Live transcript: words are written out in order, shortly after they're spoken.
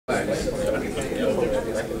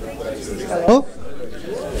Hello.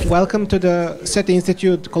 Welcome to the SETI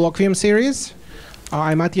Institute Colloquium Series.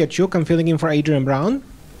 I'm Matti Achuk. I'm filling in for Adrian Brown.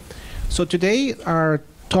 So today our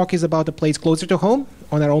talk is about a place closer to home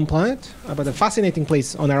on our own planet, about a fascinating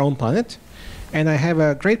place on our own planet. And I have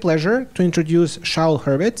a great pleasure to introduce Shaul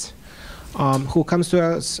Hurwitz, who comes to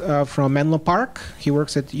us from Menlo Park. He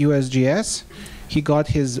works at USGS. He got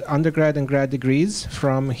his undergrad and grad degrees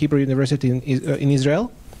from Hebrew University in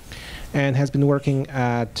Israel, and has been working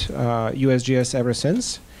at USGS ever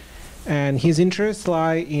since. And his interests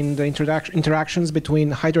lie in the interactions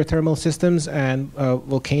between hydrothermal systems and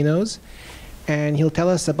volcanoes. And he'll tell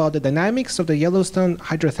us about the dynamics of the Yellowstone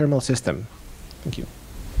hydrothermal system. Thank you.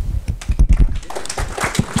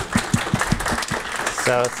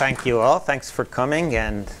 So thank you all. Thanks for coming,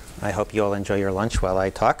 and I hope you all enjoy your lunch while I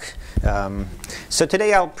talk. So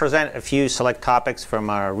today I'll present a few select topics from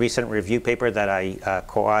our recent review paper that I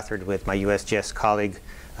co-authored with my USGS colleague,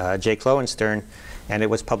 Jake Lowenstern, and it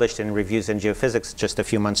was published in Reviews in Geophysics just a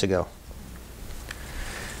few months ago.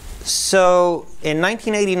 So in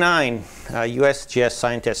 1989, USGS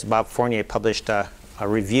scientist Bob Fournier published a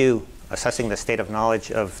review assessing the state of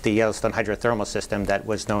knowledge of the Yellowstone hydrothermal system that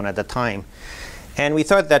was known at the time. And we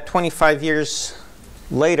thought that 25 years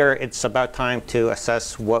later, it's about time to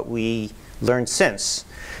assess what we learned since.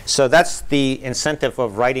 So that's the incentive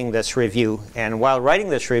of writing this review. And while writing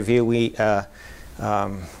this review, we found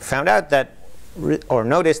out that, or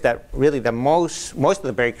noticed that really the most of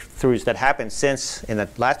the breakthroughs that happened since in the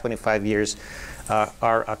last 25 years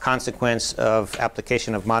are a consequence of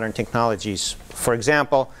application of modern technologies. For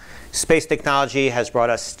example, space technology has brought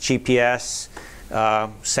us GPS,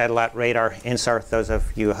 satellite radar, INSAR, those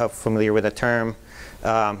of you who are familiar with the term,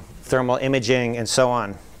 thermal imaging, and so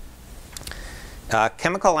on.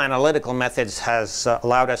 Chemical analytical methods has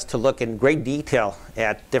allowed us to look in great detail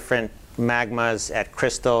at different magmas, at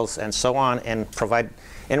crystals, and so on, and provide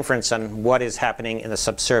inference on what is happening in the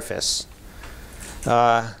subsurface.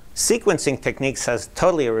 Sequencing techniques has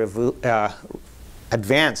totally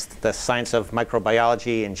advanced the science of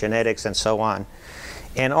microbiology and genetics and so on.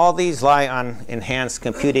 And all these lie on enhanced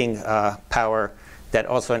computing power that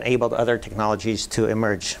also enabled other technologies to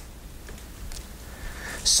emerge.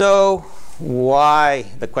 So why,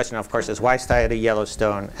 the question of course is, why study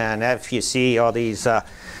Yellowstone? And if you see all these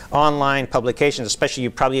online publications, especially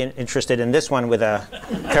you're probably interested in this one with a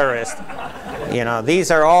terrorist, you know,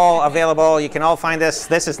 these are all available. You can all find this.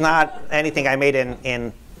 This is not anything I made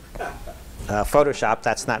in Photoshop.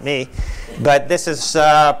 That's not me. But this is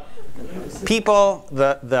people,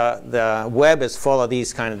 the web is full of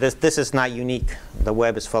these kind of, this is not unique. The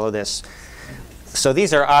web is full of this. So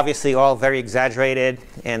these are obviously all very exaggerated,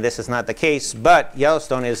 and this is not the case. But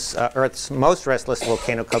Yellowstone is Earth's most restless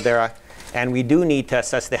volcano caldera, and we do need to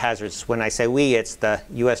assess the hazards. When I say we, it's the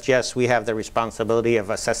USGS. We have the responsibility of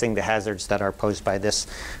assessing the hazards that are posed by this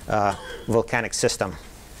volcanic system.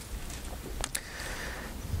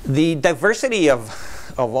 The diversity of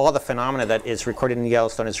all the phenomena that is recorded in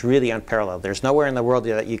Yellowstone is really unparalleled. There's nowhere in the world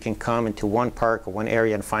that you can come into one park or one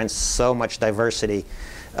area and find so much diversity.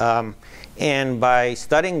 And by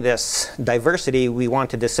studying this diversity, we want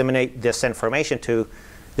to disseminate this information to,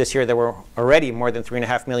 this year there were already more than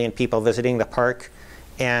 3.5 million people visiting the park.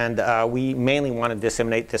 And we mainly want to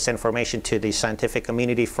disseminate this information to the scientific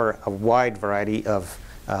community for a wide variety of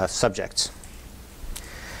subjects.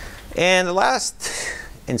 And the last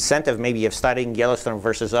incentive maybe of studying Yellowstone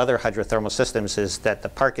versus other hydrothermal systems is that the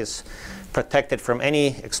park is protected from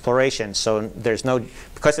any exploration. So there's no,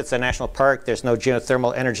 because it's a national park, there's no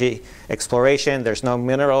geothermal energy exploration, there's no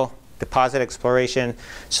mineral deposit exploration.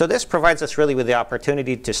 So this provides us really with the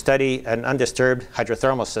opportunity to study an undisturbed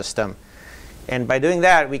hydrothermal system. And by doing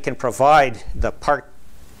that, we can provide the park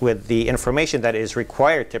with the information that is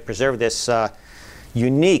required to preserve this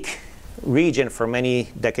unique region for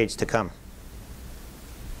many decades to come.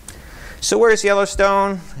 So where is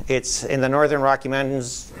Yellowstone? It's in the northern Rocky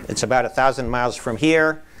Mountains. It's about 1,000 miles from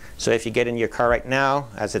here. So if you get in your car right now,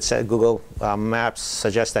 as it said, Google Maps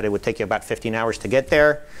suggests that it would take you about 15 hours to get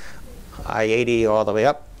there, I-80 all the way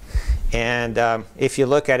up. And if you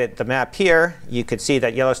look at it, the map here, you could see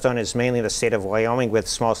that Yellowstone is mainly the state of Wyoming with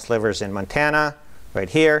small slivers in Montana,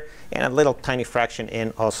 right here, and a little tiny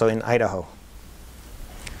fraction also in Idaho.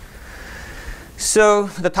 So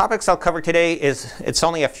the topics I'll cover today it's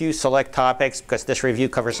only a few select topics because this review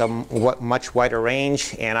covers a much wider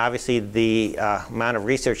range, and obviously the amount of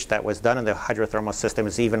research that was done in the hydrothermal system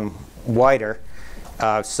is even wider.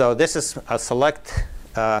 So this is a select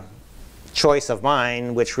choice of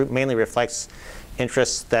mine, which mainly reflects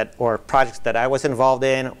interests that, or projects that I was involved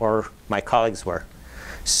in or my colleagues were.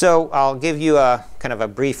 So I'll give you a kind of a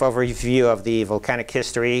brief overview of the volcanic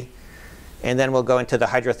history, and then we'll go into the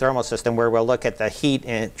hydrothermal system, where we'll look at the heat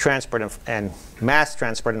and transport and mass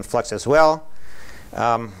transport and flux as well.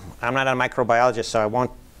 I'm not a microbiologist, so I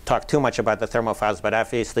won't talk too much about the thermophiles, but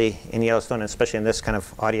obviously in Yellowstone, especially in this kind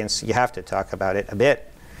of audience, you have to talk about it a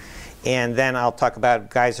bit. And then I'll talk about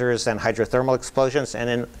geysers and hydrothermal explosions, and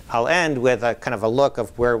then I'll end with a kind of a look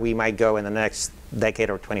of where we might go in the next decade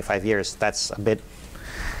or 25 years. That's a bit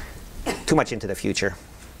too much into the future.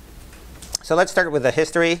 So let's start with the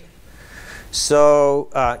history. So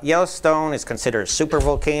Yellowstone is considered a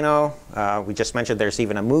supervolcano. We just mentioned there's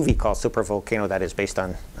even a movie called Supervolcano that is based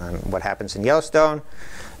on what happens in Yellowstone.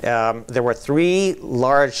 There were 3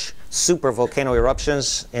 large supervolcano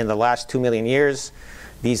eruptions in the last 2 million years.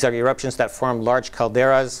 These are eruptions that form large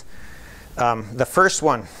calderas. The first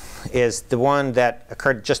one is the one that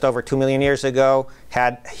occurred just over 2 million years ago,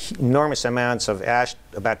 had enormous amounts of ash,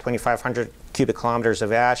 about 2,500 cubic kilometers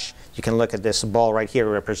of ash. You can look at this ball right here,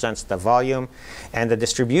 it represents the volume. And the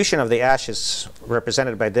distribution of the ash is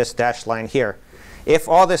represented by this dashed line here. If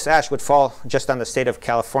all this ash would fall just on the state of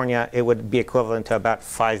California, it would be equivalent to about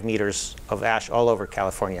 5 meters of ash all over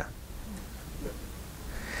California.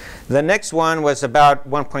 The next one was about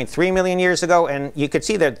 1.3 million years ago, and you could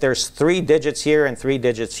see that there's 3 digits here and 3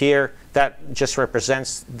 digits here. That just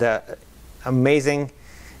represents the amazing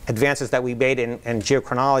advances that we made in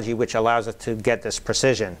geochronology, which allows us to get this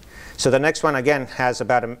precision. So the next one, again, has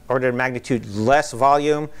about an order of magnitude less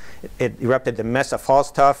volume. It erupted the Mesa Falls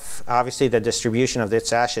Tuff. Obviously, the distribution of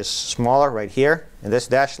its ash is smaller right here in this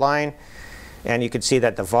dashed line. And you can see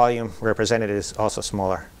that the volume represented is also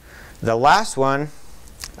smaller. The last one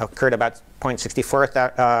occurred about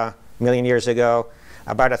 0.64 million years ago,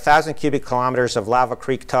 about 1,000 cubic kilometers of lava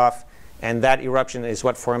creek tuff, and that eruption is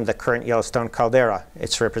what formed the current Yellowstone caldera.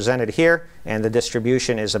 It's represented here, and the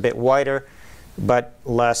distribution is a bit wider, but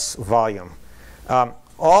less volume.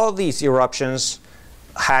 All these eruptions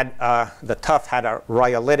had, the tuff had a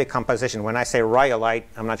rhyolitic composition. When I say rhyolite,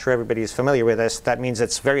 I'm not sure everybody is familiar with this. That means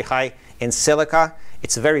it's very high in silica.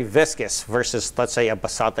 It's very viscous versus, let's say, a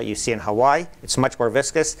basalt that you see in Hawaii. It's much more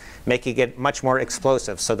viscous, making it much more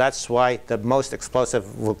explosive. So that's why the most explosive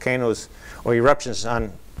volcanoes or eruptions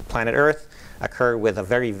on planet Earth occur with a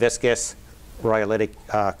very viscous rhyolitic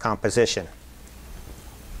composition.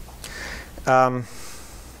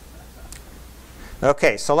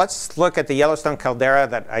 Okay, so let's look at the Yellowstone caldera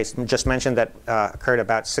that I just mentioned that occurred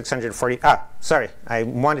about 640. Sorry, I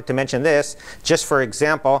wanted to mention this. Just for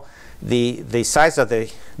example, the size of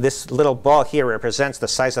this little ball here represents the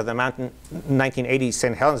size of the 1980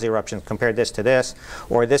 St. Helens eruption. Compare this to this,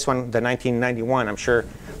 or this one, the 1991. I'm sure,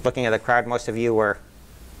 looking at the crowd, most of you were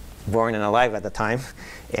born and alive at the time.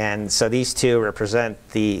 And so these two represent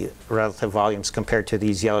the relative volumes compared to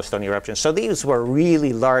these Yellowstone eruptions. So these were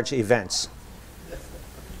really large events.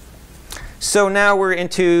 So now we're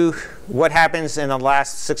into what happens in the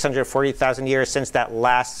last 640,000 years since that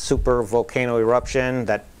last super volcano eruption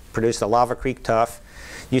that produced the lava creek tuff.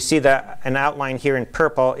 You see that an outline here in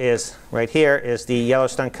purple is, right here, is the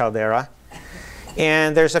Yellowstone caldera.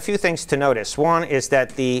 And there's a few things to notice. One is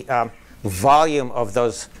that the volume of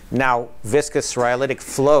those now viscous rhyolitic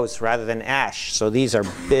flows rather than ash. So these are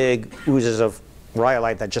big oozes of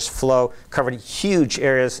rhyolite that just flow, covered huge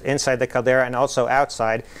areas inside the caldera and also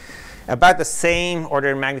outside. About the same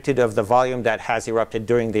order of magnitude of the volume that has erupted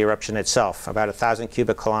during the eruption itself, about 1,000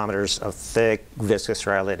 cubic kilometers of thick, viscous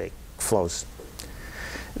rhyolitic flows.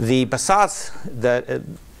 The basalts that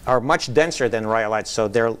are much denser than rhyolites, so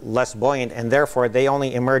they're less buoyant, and therefore they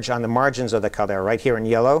only emerge on the margins of the caldera, right here in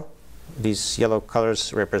yellow. These yellow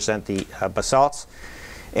colors represent the basalts.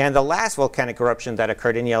 And the last volcanic eruption that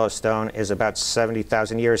occurred in Yellowstone is about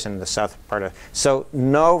 70,000 years in the south part of. So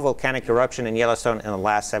no volcanic eruption in Yellowstone in the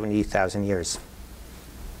last 70,000 years.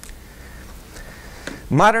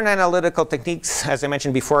 Modern analytical techniques, as I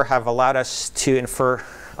mentioned before, have allowed us to infer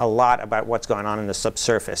a lot about what's going on in the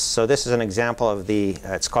subsurface. So this is an example of the,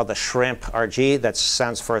 it's called the SHRIMP RG. That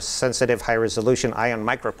stands for Sensitive High Resolution Ion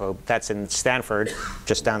Microprobe. That's in Stanford,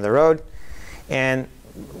 just down the road. And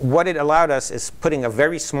what it allowed us is putting a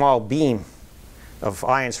very small beam of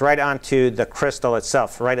ions right onto the crystal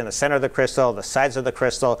itself, right in the center of the crystal, the sides of the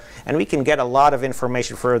crystal, and we can get a lot of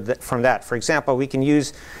information from that. For example, we can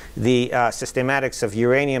use the systematics of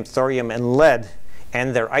uranium, thorium, and lead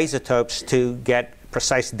and their isotopes to get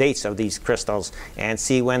precise dates of these crystals and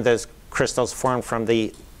see when those crystals formed from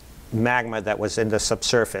the magma that was in the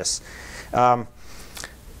subsurface.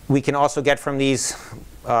 We can also get from these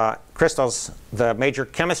crystals the major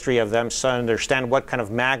chemistry of them, so understand what kind of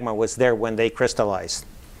magma was there when they crystallized.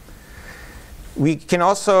 We can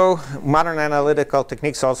also, modern analytical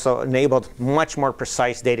techniques also enabled much more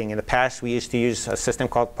precise dating. In the past, we used to use a system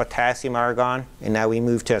called potassium-argon, and now we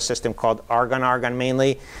move to a system called argon-argon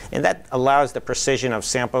mainly. And that allows the precision of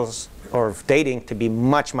samples or of dating to be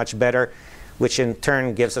much, much better, which in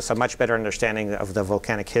turn gives us a much better understanding of the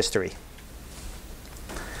volcanic history.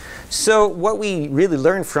 So what we really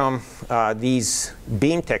learned from these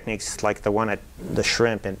beam techniques, like the one at the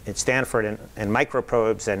Shrimp at Stanford and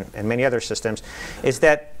microprobes and many other systems, is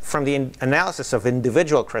that from the analysis of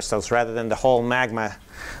individual crystals rather than the whole magma,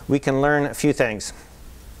 we can learn a few things.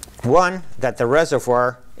 One, that the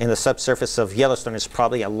reservoir in the subsurface of Yellowstone is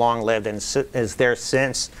probably a long-lived and is there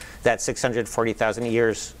since that 640,000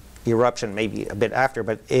 years eruption, maybe a bit after,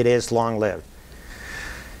 but it is long-lived.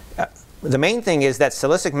 The main thing is that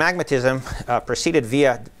silicic magmatism proceeded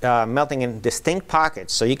via melting in distinct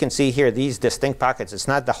pockets. So you can see here these distinct pockets. It's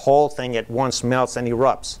not the whole thing at once melts and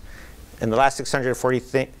erupts. In the last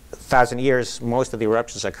 640,000 years, most of the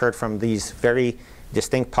eruptions occurred from these very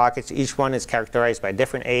distinct pockets. Each one is characterized by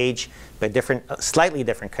different age, by slightly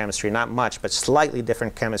different chemistry, not much, but slightly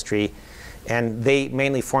different chemistry. And they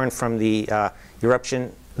mainly formed from the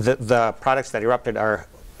eruption. The products that erupted are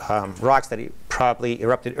rocks that probably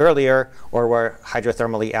erupted earlier or were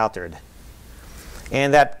hydrothermally altered.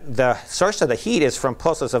 And that the source of the heat is from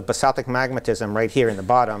pulses of basaltic magmatism right here in the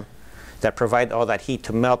bottom that provide all that heat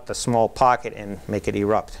to melt the small pocket and make it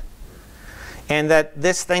erupt. And that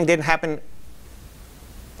this thing didn't happen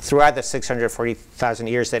throughout the 640,000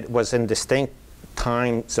 years, that it was in distinct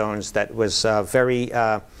time zones that was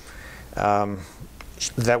that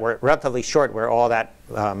were relatively short, where all that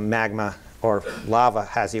magma or lava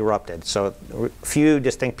has erupted. So a few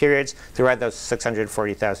distinct periods throughout those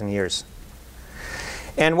 640,000 years.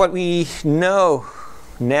 And what we know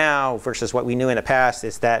now versus what we knew in the past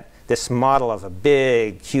is that this model of a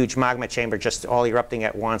big, huge magma chamber just all erupting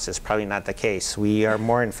at once is probably not the case. We are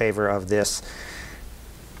more in favor of this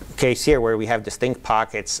case here, where we have distinct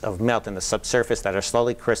pockets of melt in the subsurface that are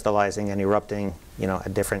slowly crystallizing and erupting,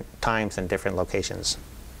 at different times and different locations.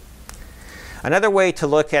 Another way to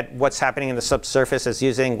look at what's happening in the subsurface is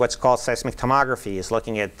using what's called seismic tomography, is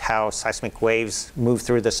looking at how seismic waves move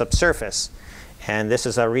through the subsurface. And this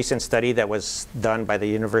is a recent study that was done by the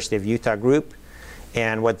University of Utah group.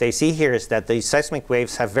 And what they see here is that these seismic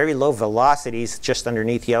waves have very low velocities just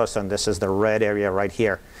underneath Yellowstone. This is the red area right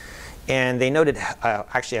here. And they noted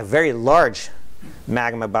actually a very large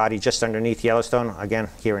magma body just underneath Yellowstone, again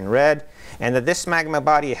here in red. And that this magma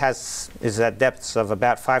body is at depths of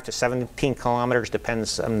about 5 to 17 kilometers,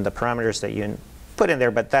 depends on the parameters that you put in there,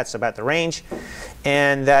 but that's about the range.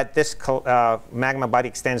 And that this magma body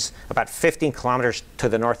extends about 15 kilometers to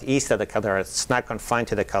the northeast of the caldera. It's not confined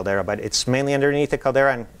to the caldera, but it's mainly underneath the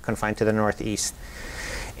caldera and confined to the northeast.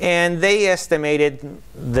 And they estimated,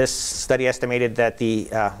 this study estimated that the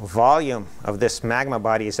volume of this magma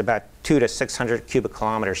body is about 200 to 600 cubic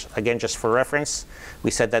kilometers. Again, just for reference, we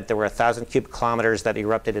said that there were 1,000 cubic kilometers that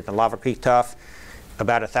erupted in the Lava Creek Tuff,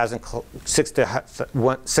 about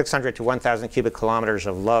 600 to 1,000 cubic kilometers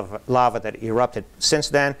of lava that erupted since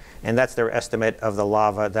then, and that's their estimate of the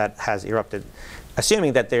lava that has erupted,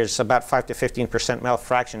 assuming that there's about 5 to 15% melt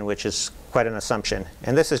fraction, which is quite an assumption.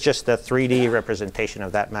 And this is just a 3D representation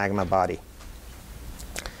of that magma body.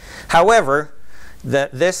 However,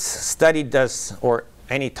 this study does, or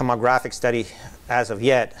any tomographic study as of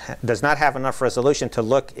yet, does not have enough resolution to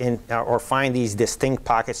look in or find these distinct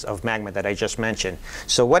pockets of magma that I just mentioned.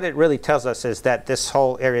 So what it really tells us is that this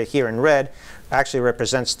whole area here in red actually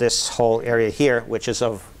represents this whole area here, which is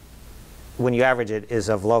of, when you average it, is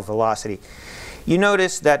of low velocity. You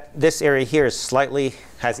notice that this area here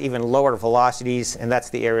has even lower velocities, and that's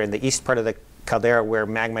the area in the east part of the caldera where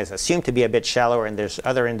magma is assumed to be a bit shallower, and there's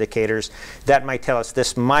other indicators that might tell us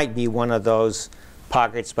this might be one of those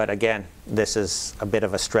pockets, but again, this is a bit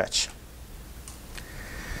of a stretch.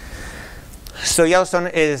 So Yellowstone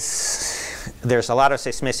there's a lot of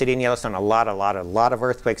seismicity in Yellowstone, a lot of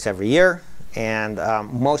earthquakes every year. And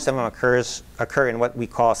most of them occur in what we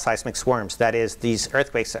call seismic swarms. That is, these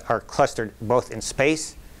earthquakes are clustered both in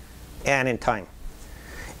space and in time.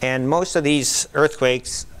 And most of these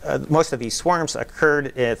earthquakes, most of these swarms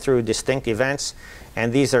occurred through distinct events.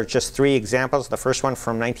 And these are just 3 examples. The first one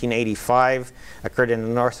from 1985 occurred in the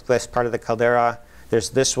northwest part of the caldera. There's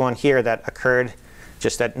this one here that occurred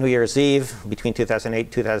just at New Year's Eve between 2008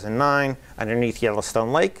 and 2009 underneath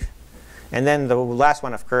Yellowstone Lake. And then the last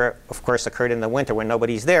one, of course, occurred in the winter when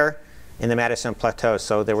nobody's there in the Madison Plateau.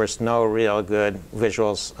 So there was no real good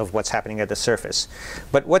visuals of what's happening at the surface.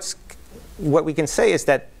 But what we can say is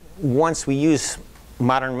that once we use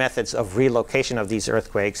modern methods of relocation of these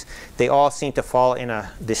earthquakes, they all seem to fall in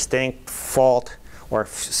a distinct fault or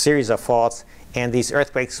series of faults, and these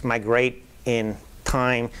earthquakes migrate in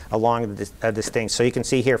time along a distinct. So you can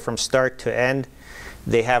see here from start to end,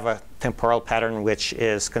 they have a temporal pattern which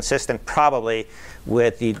is consistent probably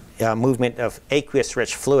with the movement of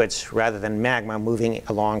aqueous-rich fluids rather than magma moving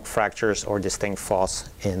along fractures or distinct faults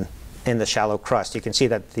in the shallow crust. You can see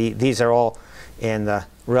that these are all in the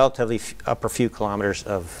relatively upper few kilometers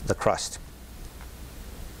of the crust.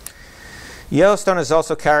 Yellowstone is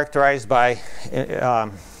also characterized by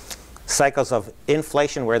cycles of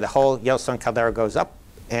inflation where the whole Yellowstone caldera goes up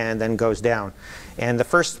and then goes down. And the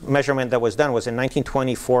first measurement that was done was in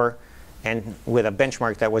 1924 and with a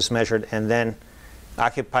benchmark that was measured, and then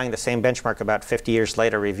occupying the same benchmark about 50 years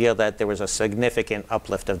later revealed that there was a significant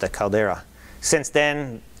uplift of the caldera. Since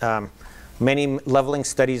then, many leveling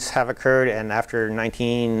studies have occurred, and after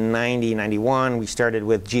 1990-91 we started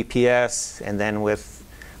with GPS and then with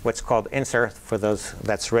what's called INSAR, for those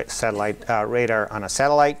that's satellite radar on a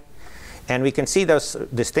satellite. And we can see those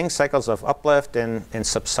distinct cycles of uplift and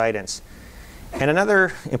subsidence. And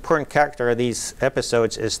another important character of these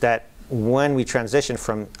episodes is that when we transition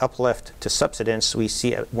from uplift to subsidence, we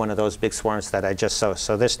see one of those big swarms that I just saw.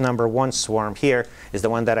 So this number 1 swarm here is the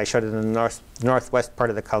one that I showed in the northwest part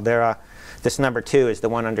of the caldera. This number 2 is the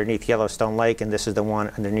one underneath Yellowstone Lake, and this is the one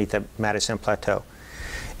underneath the Madison Plateau.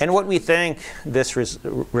 And what we think this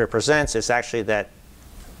represents is actually that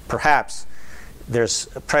perhaps there's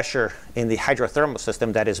pressure in the hydrothermal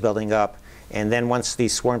system that is building up, and then once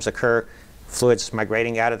these swarms occur, fluids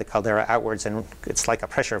migrating out of the caldera outwards, and it's like a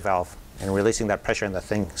pressure valve, and releasing that pressure, and the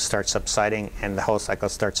thing starts subsiding, and the whole cycle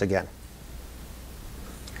starts again.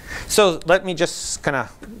 So let me just kind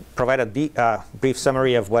of provide a brief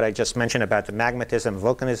summary of what I just mentioned about the magmatism and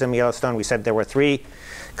volcanism in Yellowstone. We said there were 3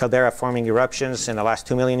 caldera-forming eruptions in the last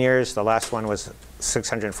 2 million years. The last one was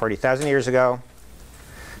 640,000 years ago.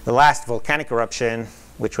 The last volcanic eruption,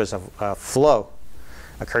 which was a flow,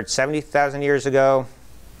 occurred 70,000 years ago.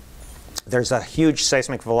 There's a huge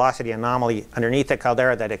seismic velocity anomaly underneath the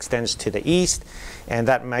caldera that extends to the east, and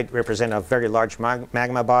that might represent a very large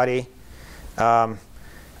magma body.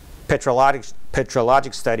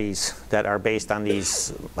 Petrologic studies that are based on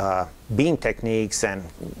these beam techniques and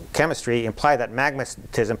chemistry imply that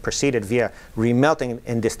magmatism proceeded via remelting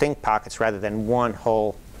in distinct pockets rather than one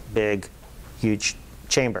whole big, huge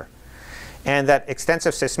chamber. And that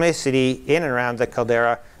extensive seismicity in and around the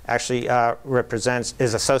caldera actually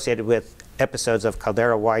is associated with episodes of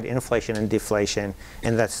caldera-wide inflation and deflation,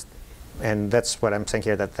 and that's what I'm saying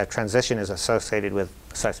here, that transition is associated with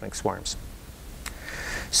seismic swarms.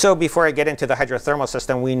 So before I get into the hydrothermal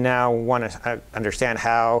system, we now want to understand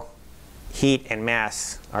how heat and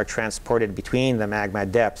mass are transported between the magma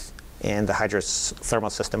depth and the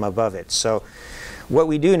hydrothermal system above it. So what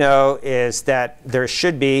we do know is that there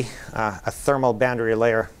should be a thermal boundary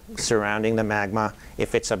layer surrounding the magma.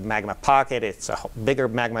 If it's a magma pocket, it's a bigger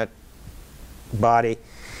magma body.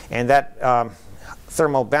 And that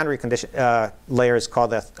thermal boundary layer is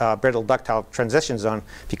called the brittle ductile transition zone,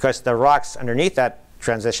 because the rocks underneath that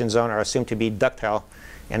transition zone are assumed to be ductile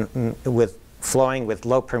and flowing with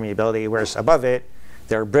low permeability, whereas above it,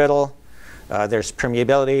 they're brittle. There's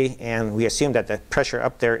permeability, and we assume that the pressure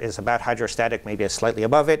up there is about hydrostatic, maybe slightly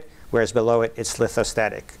above it, whereas below it, it's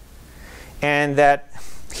lithostatic. And that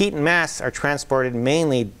heat and mass are transported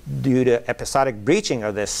mainly due to episodic breaching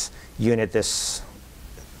of this unit, this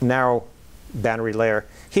narrow boundary layer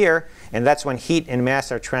here, and that's when heat and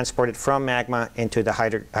mass are transported from magma into the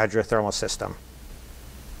hydrothermal system.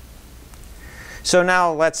 So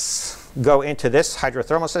now let's go into this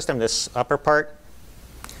hydrothermal system, this upper part,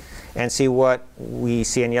 and see what we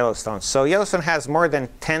see in Yellowstone. So Yellowstone has more than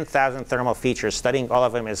 10,000 thermal features. Studying all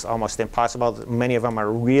of them is almost impossible. Many of them are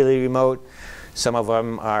really remote. Some of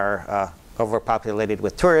them are overpopulated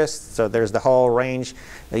with tourists. So there's the whole range.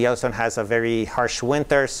 The Yellowstone has a very harsh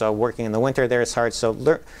winter, so working in the winter there is hard.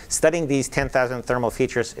 So studying these 10,000 thermal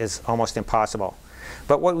features is almost impossible.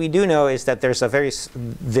 But what we do know is that there's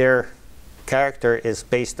their character is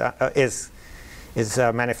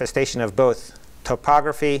a manifestation of both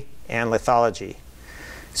topography and lithology.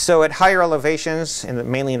 So at higher elevations,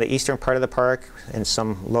 mainly in the eastern part of the park, and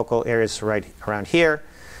some local areas right around here,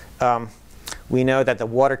 we know that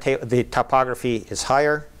the topography is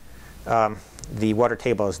higher, the water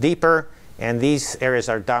table is deeper, and these areas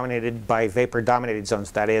are dominated by vapor-dominated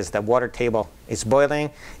zones. That is, the water table is boiling,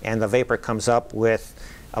 and the vapor comes up with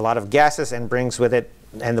a lot of gases and brings with it,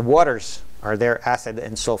 and the waters are their acid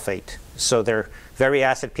and sulfate. So they're very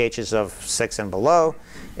acid pHs of 6 and below,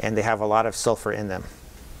 and they have a lot of sulfur in them.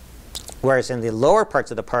 Whereas in the lower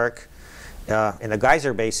parts of the park, in the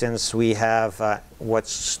geyser basins, we have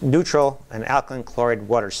what's neutral and alkaline chloride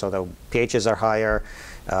water. So the pHs are higher.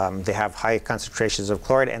 They have high concentrations of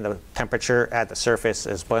chloride, and the temperature at the surface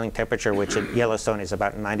is boiling temperature, which in Yellowstone is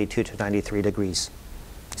about 92 to 93 degrees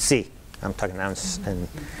C. I'm talking ounce in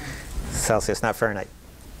Celsius, not Fahrenheit.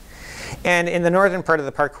 And in the northern part of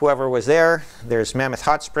the park, whoever was there, there's Mammoth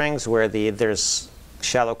Hot Springs, where there's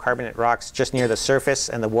shallow carbonate rocks just near the surface,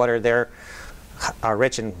 and the water there are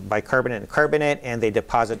rich in bicarbonate and carbonate, and they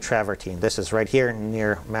deposit travertine. This is right here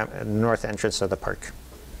near the north entrance of the park.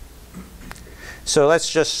 So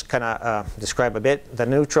let's just kind of describe a bit. The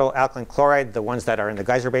neutral alkaline chloride, the ones that are in the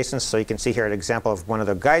geyser basins. So you can see here an example of one of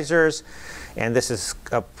the geysers. And this is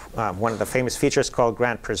one of the famous features called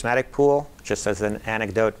Grand Prismatic Pool. Just as an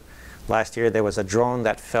anecdote, last year there was a drone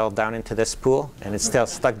that fell down into this pool, and it's still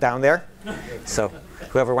stuck down there. So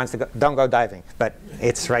whoever wants to go, don't go diving, but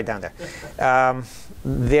it's right down there.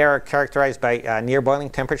 They're characterized by near boiling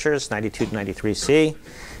temperatures, 92 to 93 C.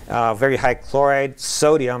 Very high chloride,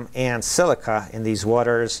 sodium, and silica in these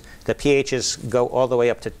waters. The pHs go all the way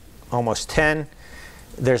up to almost 10.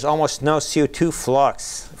 There's almost no CO2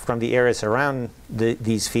 flux from the areas around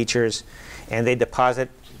these features, and they deposit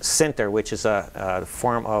sinter, which is a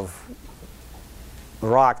form of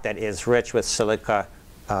rock that is rich with silica,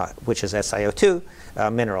 which is SiO2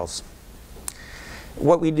 minerals.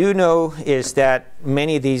 What we do know is that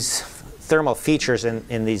many of these thermal features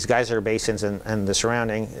in these geyser basins and the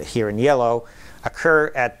surrounding here in yellow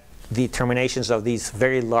occur at the terminations of these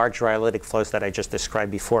very large rhyolitic flows that I just described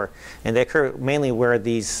before. And they occur mainly where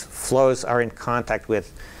these flows are in contact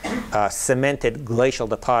with cemented glacial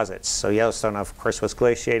deposits. So Yellowstone, of course, was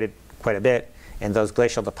glaciated quite a bit, and those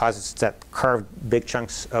glacial deposits that carved big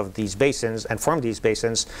chunks of these basins and formed these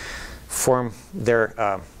basins form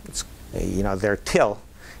their, their till,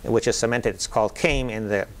 which is cemented. It's called came,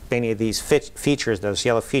 and many of these features, those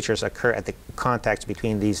yellow features, occur at the contacts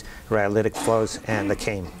between these rhyolitic flows and the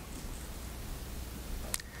came.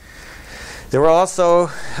 There were also,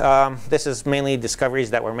 this is mainly discoveries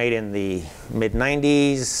that were made in the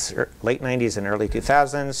mid-90s, late 90s and early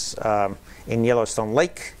 2000s in Yellowstone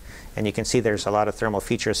Lake. And you can see there's a lot of thermal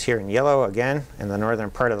features here in yellow, again, in the northern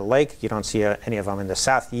part of the lake. You don't see any of them in the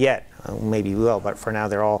south yet. Maybe you will, but for now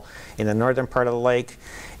they're all in the northern part of the lake.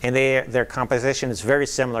 And their composition is very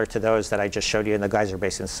similar to those that I just showed you in the geyser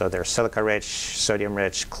basins. So they're silica-rich,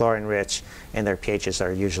 sodium-rich, chlorine-rich, and their pHs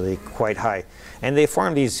are usually quite high. And they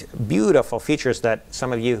form these beautiful features that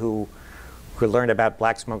some of you who learned about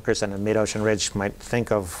black smokers and the mid-ocean ridge might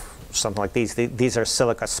think of something like these. These are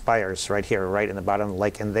silica spires right here, right in the bottom of the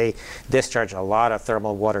lake, and they discharge a lot of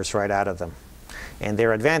thermal waters right out of them. And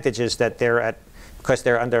their advantage is that because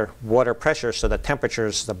they're under water pressure, so the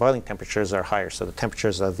temperatures, the boiling temperatures are higher. So the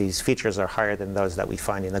temperatures of these features are higher than those that we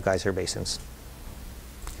find in the geyser basins.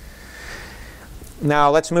 Now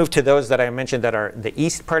let's move to those that I mentioned that are the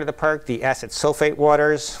east part of the park, the acid sulfate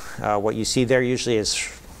waters. What you see there usually is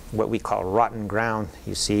what we call rotten ground.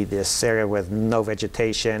 You see this area with no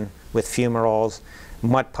vegetation, with fumaroles,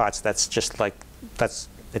 mud pots. That's just like,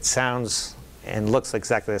 it sounds and looks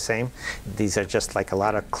exactly the same. These are just like a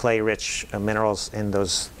lot of clay-rich minerals in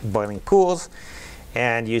those boiling pools.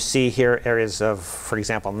 And you see here areas of, for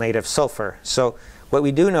example, native sulfur. So what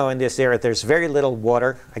we do know in this area, there's very little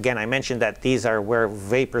water. Again, I mentioned that these are where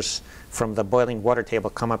vapors from the boiling water table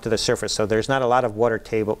come up to the surface. So there's not a lot of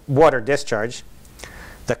water discharge.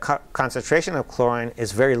 The concentration of chlorine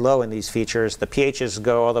is very low in these features. The pHs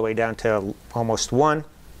go all the way down to almost 1.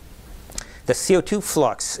 The CO2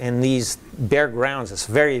 flux in these bare grounds is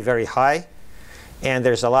very, very high. And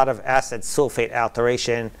there's a lot of acid sulfate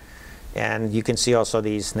alteration. And you can see also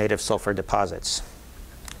these native sulfur deposits.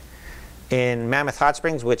 In Mammoth Hot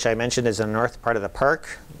Springs, which I mentioned is in the north part of the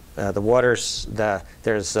park, there's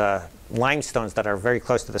limestones that are very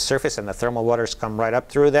close to the surface, and the thermal waters come right up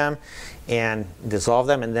through them and dissolve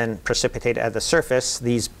them and then precipitate at the surface.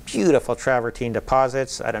 These beautiful travertine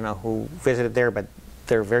deposits. I don't know who visited there, but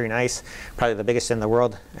they're very nice. Probably the biggest in the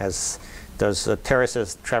world, as those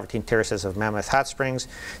terraces, travertine terraces of Mammoth Hot Springs.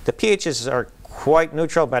 The pHs are quite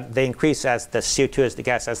neutral, but they increase as the CO2 is the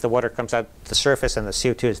gas, as the water comes out the surface and the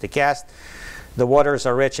CO2 is the gas. The waters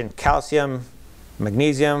are rich in calcium,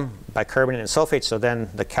 magnesium, bicarbonate, and sulfate, so then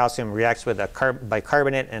the calcium reacts with the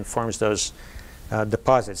bicarbonate and forms those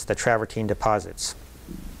deposits, the travertine deposits.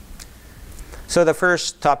 So the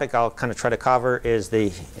first topic I'll kind of try to cover is the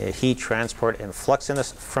heat transport and flux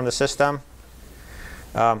from the system.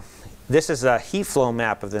 This is a heat flow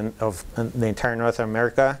map of the entire North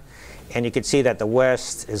America, and you can see that the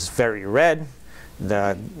west is very red.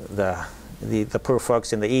 The poor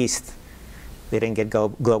folks in the east They didn't get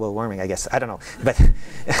global warming, I guess. I don't know. But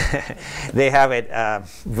they have it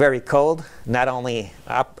very cold, not only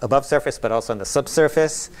up above surface, but also on the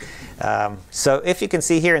subsurface. So if you can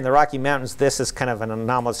see here in the Rocky Mountains, this is kind of an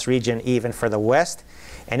anomalous region even for the west.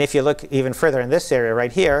 And if you look even further in this area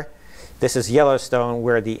right here, this is Yellowstone,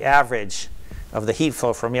 where the average of the heat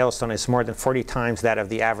flow from Yellowstone is more than 40 times that of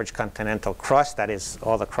the average continental crust, that is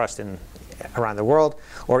all the crust around the world,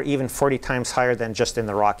 or even 40 times higher than just in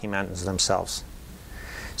the Rocky Mountains themselves.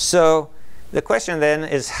 So the question then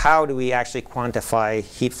is, how do we actually quantify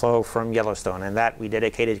heat flow from Yellowstone? And that we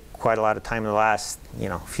dedicated quite a lot of time in the last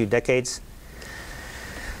few decades.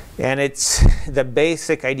 And it's the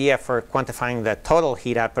basic idea for quantifying the total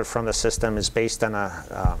heat output from the system is based on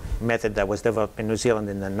a method that was developed in New Zealand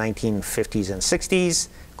in the 1950s and 60s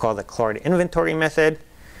called the chloride inventory method,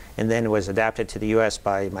 and then was adapted to the US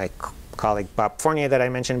by my colleague Bob Fournier that I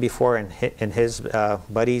mentioned before and his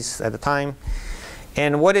buddies at the time.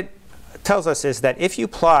 And what it tells us is that if you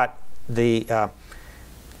plot the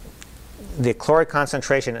chloride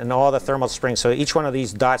concentration in all the thermal springs, so each one of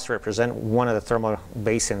these dots represent one of the thermal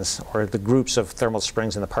basins or the groups of thermal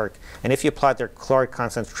springs in the park. And if you plot their chloride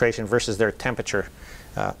concentration versus their temperature,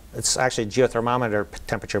 it's actually geothermometer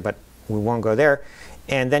temperature, but we won't go there.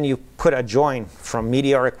 And then you put a join from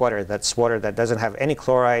meteoric water, that's water that doesn't have any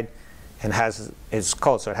chloride and is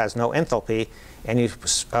cold, so it has no enthalpy, and you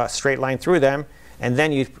straight line through them. And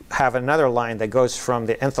then you have another line that goes from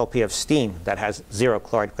the enthalpy of steam that has 0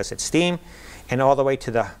 chloride because it's steam, and all the way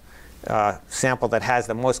to the sample that has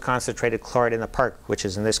the most concentrated chloride in the park, which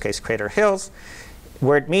is in this case Crater Hills.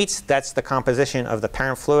 Where it meets, that's the composition of the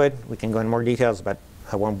parent fluid. We can go in more details, but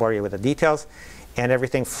I won't bore you with the details. And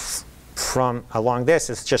everything from along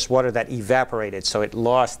this is just water that evaporated, so it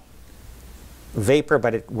lost vapor,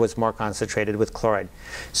 but it was more concentrated with chloride.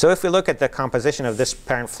 So if we look at the composition of this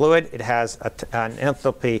parent fluid, it has an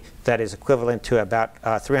enthalpy that is equivalent to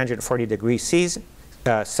about 340 degrees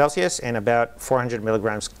Celsius and about 400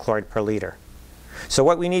 milligrams chloride per liter. So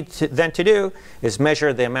what we need then to do is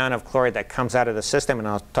measure the amount of chloride that comes out of the system, and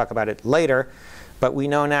I'll talk about it later. But we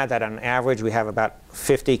know now that on average we have about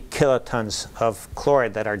 50 kilotons of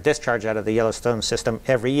chloride that are discharged out of the Yellowstone system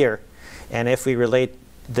every year. And if we relate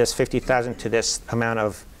this 50,000 to this amount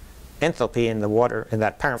of enthalpy in the water, in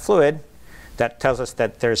that parent fluid, that tells us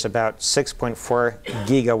that there's about 6.4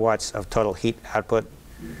 gigawatts of total heat output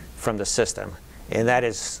from the system. And that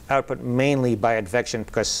is output mainly by advection,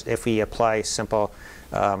 because if we apply simple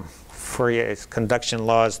Fourier's conduction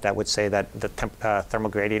laws, that would say that the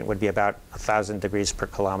thermal gradient would be about 1,000 degrees per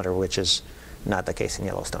kilometer, which is not the case in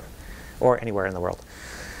Yellowstone or anywhere in the world.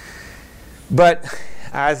 But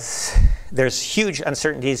as there's huge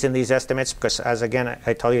uncertainties in these estimates, because as again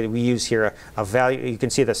I told you, we use here a value. You can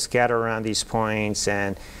see the scatter around these points,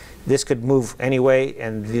 and this could move anyway,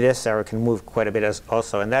 and this arrow can move quite a bit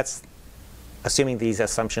also, and that's assuming these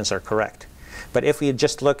assumptions are correct. But if we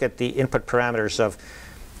just look at the input parameters of,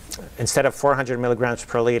 instead of 400 milligrams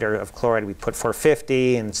per liter of chloride, we put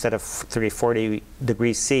 450, and instead of 340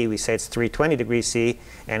 degrees C, we say it's 320 degrees C,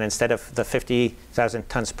 and instead of the 50,000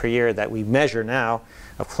 tons per year that we measure now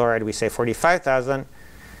of chloride, we say 45,000,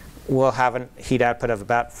 we'll have a heat output of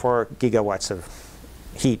about 4 gigawatts of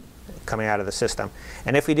heat coming out of the system.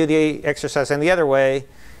 And if we do the exercise in the other way,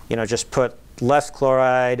 just put less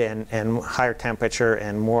chloride and higher temperature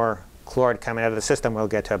and more chloride coming out of the system, we'll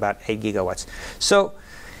get to about 8 gigawatts. So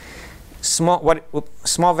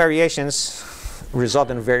small variations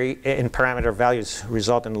result in parameter values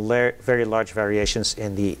result in very large variations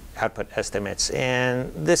in the output estimates.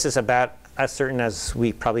 And this is about as certain as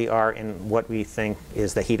we probably are in what we think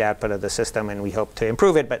is the heat output of the system, and we hope to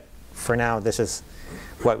improve it, but for now this is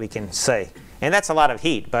what we can say. And that's a lot of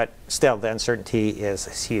heat, but still the uncertainty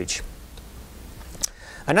is huge.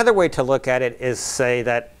 Another way to look at it is say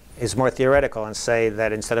that is more theoretical, and say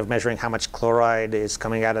that instead of measuring how much chloride is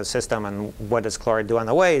coming out of the system and what does chloride do on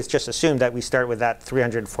the way, is just assume that we start with that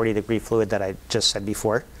 340 degree fluid that I just said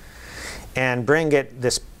before, and bring it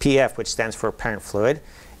this PF, which stands for parent fluid,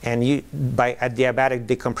 and by adiabatic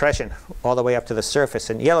decompression all the way up to the surface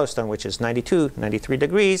in Yellowstone, which is 92, 93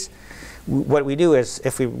 degrees, what we do is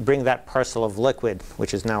if we bring that parcel of liquid,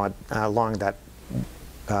 which is now along that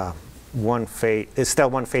one phase, it's still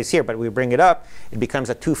one phase here, but we bring it up, it becomes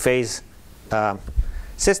a two-phase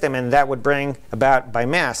system, and that would bring about, by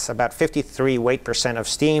mass, about 53 weight% of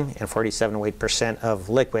steam and 47 weight% of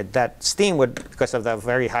liquid. That steam would, because of the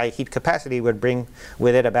very high heat capacity, would bring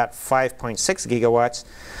with it about 5.6 gigawatts,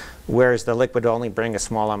 whereas the liquid would only bring a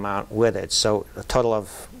small amount with it. So a total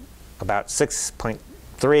of about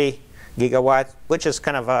 6.3 gigawatts, which is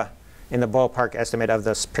kind of a in the ballpark estimate of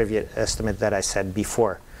this previous estimate that I said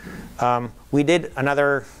before. We did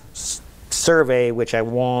another survey, which I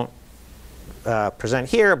won't present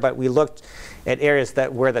here, but we looked at areas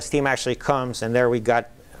where the steam actually comes, and there we got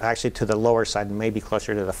actually to the lower side, maybe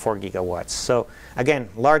closer to the 4 gigawatts. So again,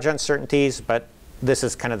 large uncertainties, but this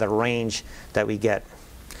is kind of the range that we get.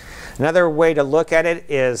 Another way to look at it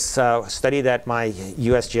is a study that my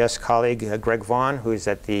USGS colleague, Greg Vaughn, who is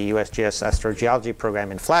at the USGS Astrogeology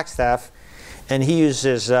program in Flagstaff, and he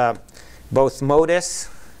uses both MODIS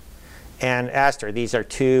and ASTER. These are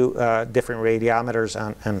two different radiometers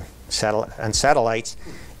on satellites.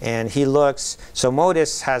 And he looks, so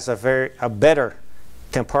MODIS has a better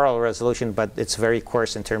temporal resolution, but it's very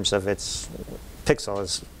coarse in terms of its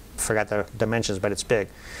pixels. Forgot the dimensions, but it's big.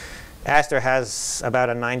 ASTER has about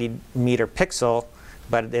a 90-meter pixel,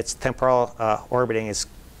 but its temporal orbiting is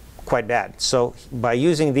quite bad. So by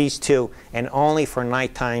using these two, and only for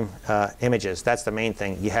nighttime images, that's the main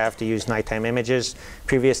thing. You have to use nighttime images.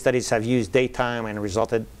 Previous studies have used daytime, and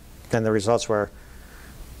then the results were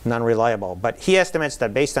non-reliable. But he estimates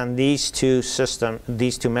that based on these two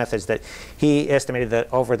methods, that he estimated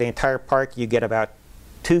that over the entire park you get about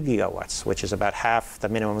 2 gigawatts, which is about half the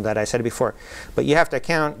minimum that I said before. But you have to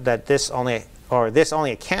account that this only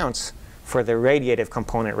accounts for the radiative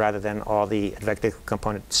component rather than all the advective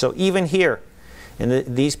component. So even here,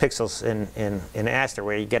 in these pixels in ASTER,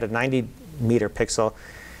 where you get a 90-meter pixel,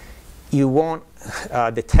 you won't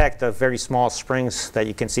detect the very small springs that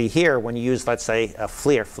you can see here when you use, let's say, a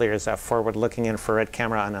FLIR. FLIR is a forward-looking infrared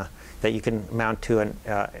camera that you can mount to an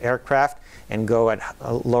aircraft and go at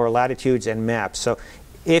lower latitudes and map. So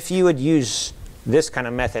if you would use this kind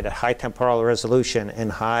of method at high temporal resolution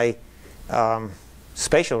and high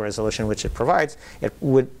spatial resolution, which it provides, it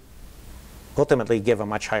would ultimately give a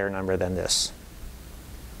much higher number than this.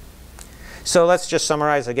 So let's just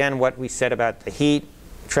summarize again what we said about the heat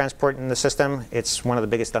transport in the system. It's one of the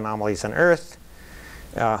biggest anomalies on Earth.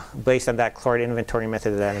 Based on that chloride inventory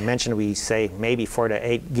method that I mentioned, we say maybe 4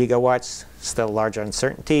 to 8 gigawatts, still large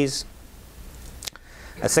uncertainties.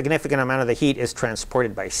 A significant amount of the heat is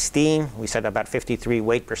transported by steam. We said about 53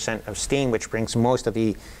 weight% of steam, which brings most of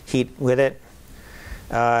the heat with it.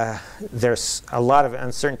 There's a lot of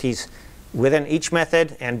uncertainties within each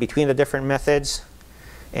method and between the different methods.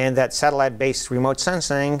 And that satellite-based remote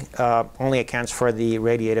sensing only accounts for the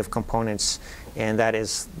radiative components, and that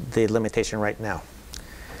is the limitation right now.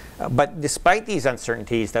 But despite these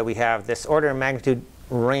uncertainties that we have, this order of magnitude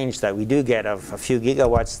range that we do get of a few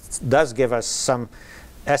gigawatts does give us some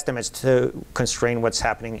estimates to constrain what's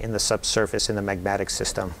happening in the subsurface in the magmatic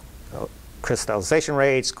system. Crystallization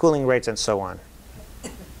rates, cooling rates, and so on.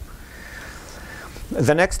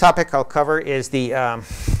 The next topic I'll cover is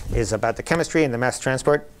about the chemistry and the mass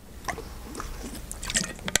transport.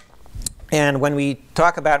 And when we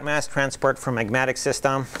talk about mass transport from magmatic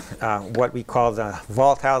system, what we call the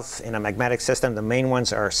volatiles in a magmatic system, the main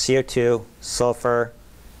ones are CO2, sulfur,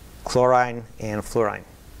 chlorine, and fluorine.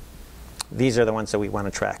 These are the ones that we want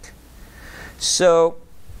to track. So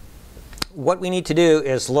what we need to do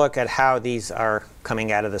is look at how these are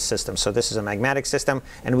coming out of the system. So this is a magmatic system,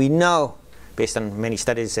 and we know, based on many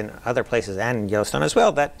studies in other places and in Yellowstone as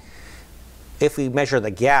well, that if we measure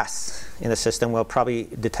the gas in the system, we'll probably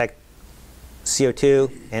detect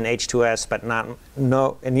CO2 and H2S, but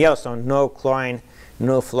in Yellowstone, no chlorine,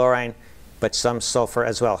 no fluorine, but some sulfur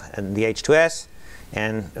as well, and the H2S,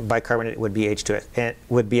 and bicarbonate would be H2S, and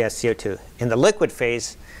would be as CO2. In the liquid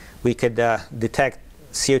phase, we could detect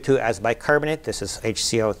CO2 as bicarbonate. This is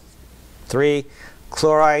HCO3,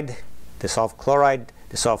 chloride, dissolved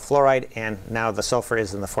fluoride, and now the sulfur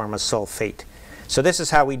is in the form of sulfate. So this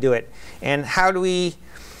is how we do it. And how do we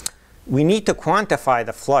need to quantify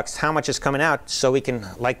the flux, how much is coming out, so we can,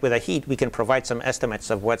 like with the heat, we can provide some estimates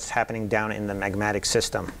of what's happening down in the magmatic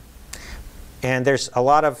system. And there's a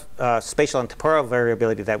lot of spatial and temporal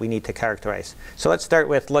variability that we need to characterize. So let's start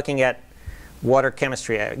with looking at water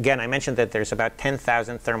chemistry. Again, I mentioned that there's about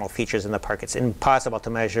 10,000 thermal features in the park. It's impossible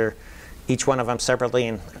to measure each one of them separately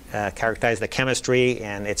and characterize the chemistry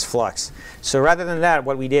and its flux. So rather than that,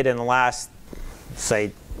 what we did in the last,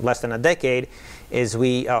 say, less than a decade is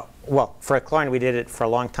well, for a chlorine, we did it for a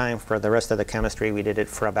long time. For the rest of the chemistry, we did it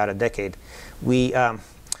for about a decade. We,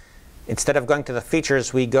 instead of going to the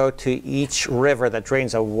features, we go to each river that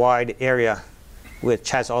drains a wide area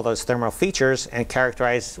which has all those thermal features and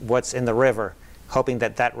characterize what's in the river, hoping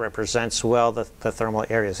that that represents well the thermal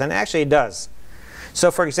areas. And actually it does. So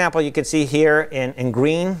for example, you can see here in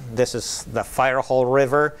green, this is the Firehole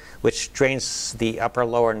River, which drains the upper,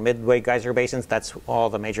 lower, and midway geyser basins. That's all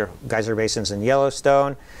the major geyser basins in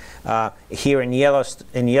Yellowstone. Here in yellow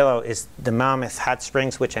is the Mammoth hot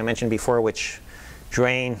springs, which I mentioned before, which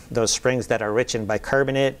drain those springs that are rich in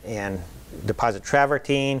bicarbonate and deposit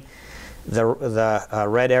travertine. The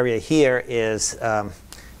red area here is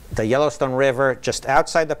the Yellowstone River just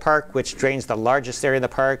outside the park, which drains the largest area of the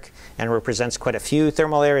park and represents quite a few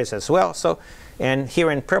thermal areas as well. So, and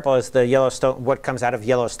here in purple is the Yellowstone, what comes out of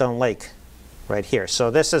Yellowstone Lake, right here.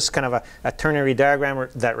 So this is kind of a ternary diagram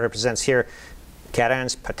that represents here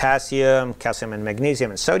cations, potassium, calcium and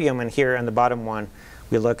magnesium and sodium. And here on the bottom one,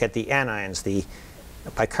 we look at the anions, the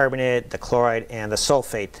bicarbonate, the chloride, and the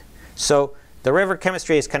sulfate. So the river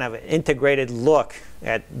chemistry is kind of an integrated look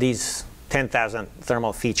at these 10,000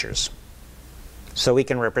 thermal features. So we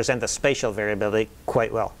can represent the spatial variability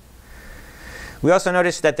quite well. We also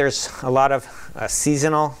notice that there's a lot of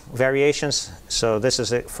seasonal variations. So this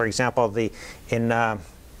is, for example, in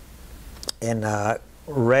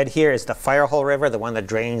red here is the Firehole River, the one that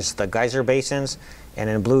drains the geyser basins, and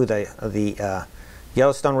in blue the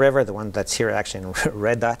Yellowstone River, the one that's here actually in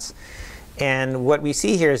red dots. And what we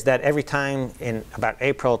see here is that every time in about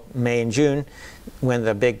April, May, and June, when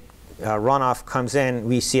the big runoff comes in,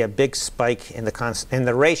 we see a big spike in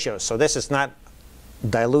the ratios. So this is not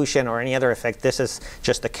dilution or any other effect. This is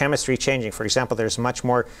just the chemistry changing. For example, there's much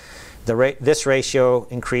more. This ratio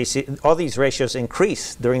increases. All these ratios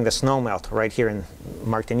increase during the snowmelt, right here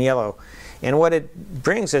marked in yellow. And what it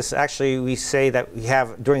brings is actually, we say that we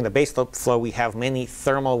have, during the base flow, we have many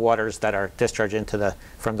thermal waters that are discharged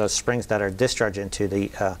from those springs that are discharged into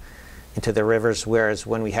the rivers, whereas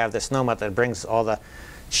when we have the snowmelt, that brings all the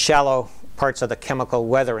shallow parts of the chemical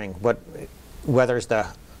weathering, what weathers the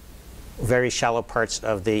very shallow parts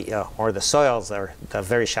of or the soils, or the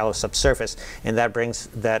very shallow subsurface, and that brings,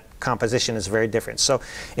 that composition is very different. So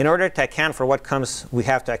in order to account for what comes, we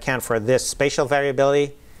have to account for this spatial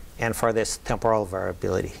variability and for this temporal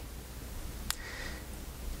variability.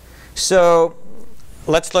 So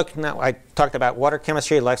let's look now. I talked about water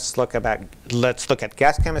chemistry. Let's look at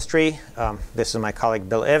gas chemistry. This is my colleague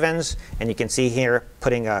Bill Evans, and you can see here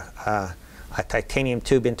putting a titanium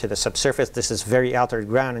tube into the subsurface. This is very altered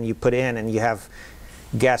ground, and you put in, and you have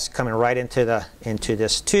gas coming right into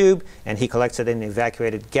this tube, and he collects it in an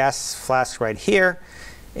evacuated gas flask right here.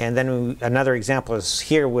 And then another example is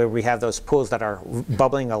here, where we have those pools that are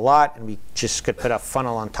bubbling a lot, and we just could put a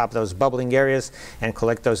funnel on top of those bubbling areas and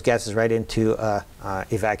collect those gases right into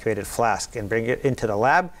evacuated flask and bring it into the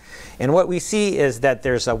lab. And what we see is that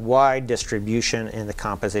there's a wide distribution in the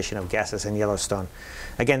composition of gases in Yellowstone.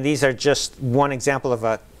 Again, these are just one example of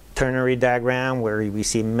a ternary diagram where we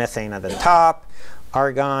see methane at the top,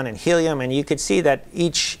 argon and helium, and you could see that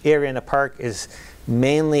each area in the park is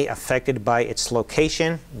mainly affected by its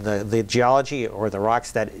location, the geology or the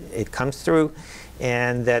rocks that it comes through,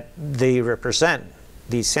 and that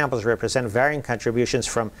these samples represent varying contributions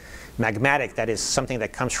from magmatic, that is something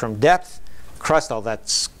that comes from depth, crustal,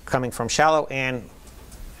 that's coming from shallow, and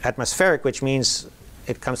atmospheric, which means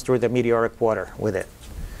it comes through the meteoric water with it.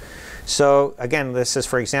 So again, this is,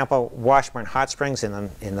 for example, Washburn Hot Springs in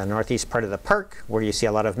the northeast part of the park, where you see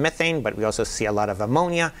a lot of methane, but we also see a lot of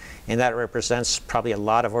ammonia, and that represents probably a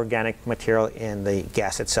lot of organic material in the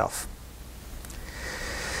gas itself.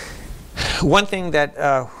 One thing that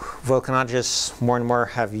volcanologists more and more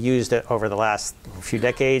have used over the last few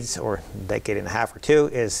decades, or decade and a half or two,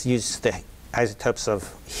 is use the isotopes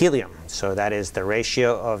of helium. So that is the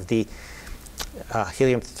ratio of the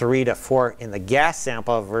helium 3 to 4 in the gas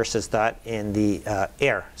sample versus that in the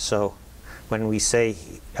air. So when we say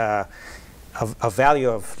a value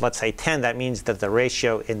of, let's say, 10, that means that the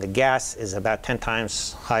ratio in the gas is about 10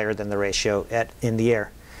 times higher than the ratio in the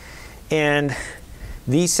air. And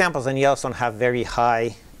these samples in Yellowstone have very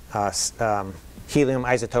high helium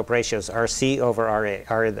isotope ratios, RC over RA,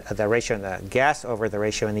 are the ratio in the gas over the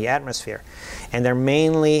ratio in the atmosphere. And they're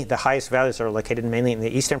mainly, the highest values are located mainly in the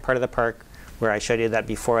eastern part of the park, where I showed you that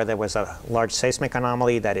before there was a large seismic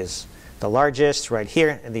anomaly that is the largest right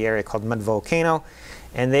here in the area called Mud Volcano.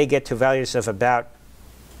 And they get to values of about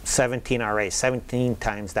 17 RA, 17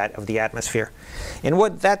 times that of the atmosphere. And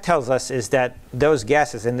what that tells us is that those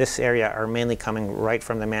gases in this area are mainly coming right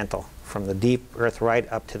from the mantle, from the deep earth right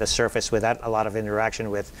up to the surface without a lot of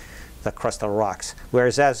interaction with the crustal rocks.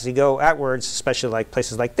 Whereas as you go outwards, especially like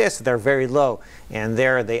places like this, they're very low. And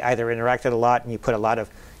there they either interacted a lot and you put a lot of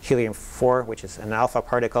helium-4, which is an alpha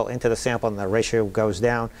particle, into the sample, and the ratio goes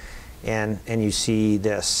down, and you see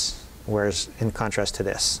this, whereas in contrast to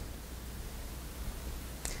this.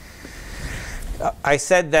 I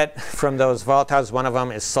said that from those volatiles, one of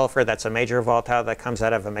them is sulfur. That's a major volatile that comes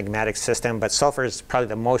out of a magmatic system. But sulfur is probably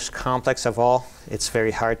the most complex of all. It's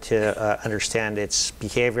very hard to understand its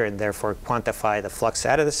behavior and therefore quantify the flux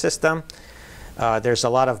out of the system. There's a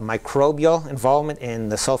lot of microbial involvement in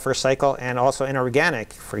the sulfur cycle and also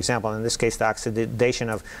inorganic. For example, in this case, the oxidation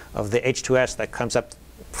of the H2S that comes up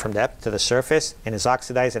from depth to the surface and is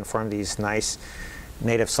oxidized and form these nice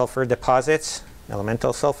native sulfur deposits,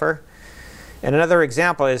 elemental sulfur. And another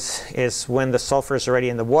example is when the sulfur is already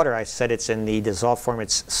in the water. I said it's in the dissolved form.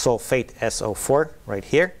 It's sulfate, SO4, right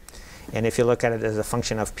here. And if you look at it as a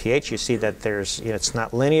function of pH, you see that there's, it's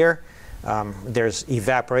not linear. There's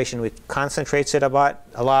evaporation, which concentrates it a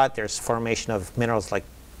lot. There's formation of minerals like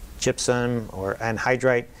gypsum or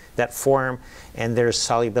anhydrite that form. And there's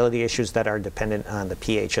solubility issues that are dependent on the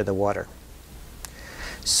pH of the water.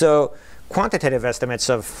 So quantitative estimates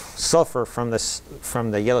of sulfur from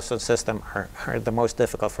the Yellowstone system are the most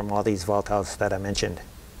difficult from all these volatiles that I mentioned.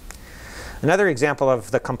 Another example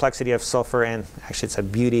of the complexity of sulfur, and actually it's a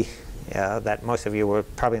beauty that most of you will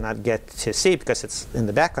probably not get to see because it's in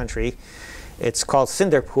the backcountry. It's called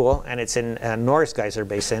Cinder Pool, and it's in Norris Geyser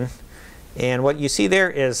Basin. And what you see there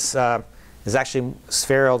is actually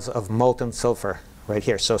spherules of molten sulfur right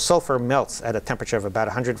here. So sulfur melts at a temperature of about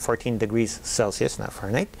 114 degrees Celsius, not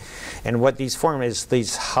Fahrenheit. And what these form is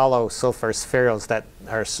these hollow sulfur spherules that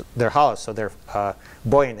they're hollow, so they're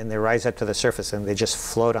buoyant, and they rise up to the surface, and they just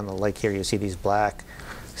float on the lake here. You see these black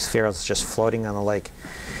spherules just floating on the lake.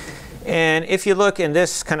 And if you look in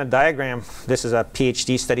this kind of diagram, this is a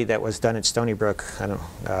PhD study that was done at Stony Brook, I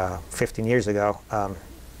don't know, 15 years ago.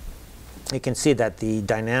 You can see that the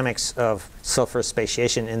dynamics of sulfur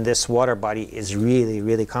spatiation in this water body is really,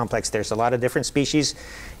 really complex. There's a lot of different species.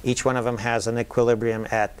 Each one of them has an equilibrium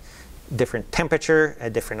at different temperature, a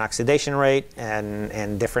different oxidation rate,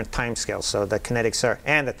 and different time scales. So the kinetics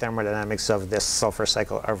and the thermodynamics of this sulfur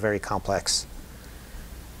cycle are very complex.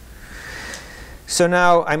 So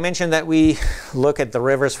now I mentioned that we look at the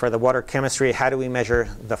rivers for the water chemistry. How do we measure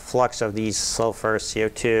the flux of these sulfur,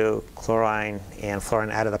 CO2, chlorine, and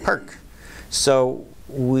fluorine out of the perk? So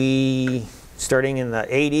we, starting in the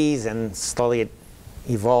 80s and slowly it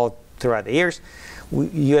evolved throughout the years,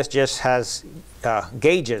 USGS has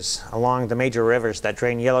gauges along the major rivers that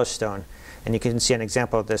drain Yellowstone. And you can see an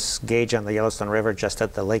example of this gauge on the Yellowstone River just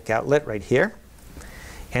at the lake outlet right here.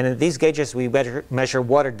 And in these gauges, we measure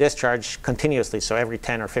water discharge continuously. So every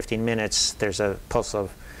 10 or 15 minutes, there's a pulse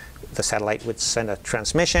of the satellite would send a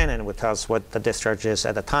transmission and would tell us what the discharge is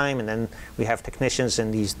at the time. And then we have technicians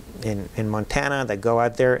in Montana that go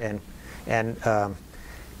out there and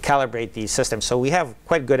calibrate these systems. So we have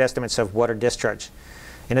quite good estimates of water discharge.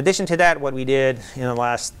 In addition to that, what we did in the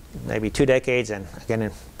last maybe 2 decades, and again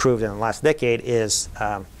improved in the last decade, is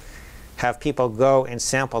have people go and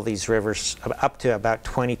sample these rivers up to about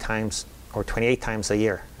 20 times or 28 times a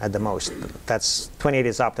year at the most. That's 28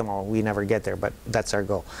 is optimal. We never get there, but that's our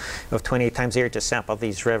goal. Of 28 times a year to sample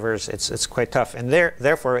these rivers, it's quite tough. And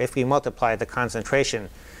therefore, if we multiply the concentration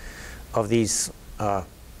of these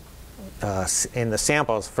in the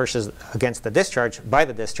samples versus against the discharge, by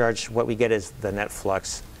the discharge, what we get is the net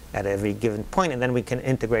flux at every given point, and then we can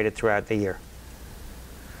integrate it throughout the year.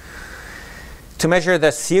 To measure the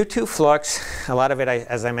CO2 flux, a lot of it,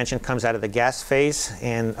 as I mentioned, comes out of the gas phase,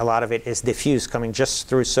 and a lot of it is diffuse, coming just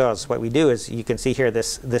through soils. What we do is, you can see here,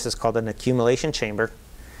 this is called an accumulation chamber,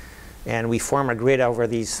 and we form a grid over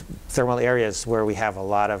these thermal areas where we have a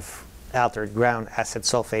lot of altered ground acid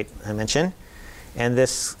sulfate, I mentioned. And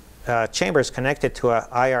this chamber is connected to an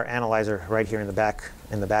IR analyzer right here in the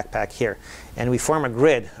backpack here. And we form a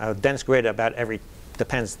grid, a dense grid about every,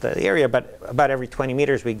 depends the area, but about every 20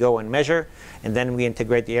 meters we go and measure, and then we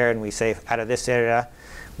integrate the area and we say out of this area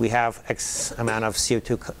we have X amount of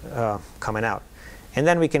CO2 coming out. And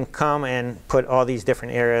then we can come and put all these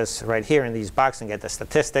different areas right here in these boxes and get the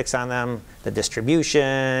statistics on them, the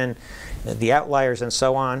distribution, the outliers, and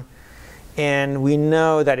so on. And we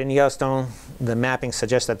know that in Yellowstone, the mapping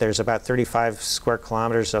suggests that there's about 35 square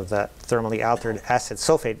kilometers of that thermally altered acid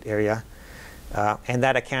sulfate area, and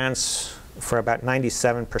that accounts for about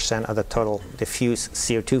 97% of the total diffuse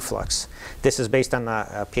CO2 flux. This is based on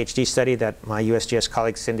a PhD study that my USGS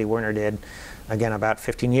colleague Cindy Werner did, again, about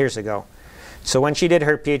 15 years ago. So when she did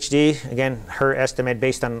her PhD, again, her estimate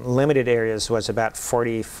based on limited areas was about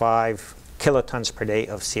 45 kilotons per day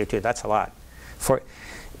of CO2. That's a lot.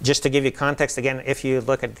 Just to give you context, again, if you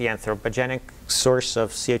look at the anthropogenic source of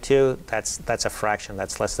CO2, that's a fraction.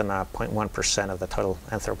 That's less than 0.1% of the total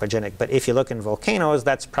anthropogenic. But if you look in volcanoes,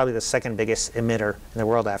 that's probably the second biggest emitter in the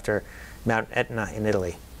world after Mount Etna in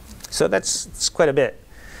Italy. So that's quite a bit.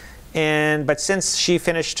 But since she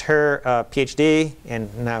finished her PhD,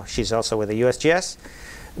 and now she's also with the USGS,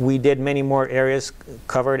 we did many more areas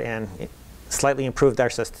covered and slightly improved our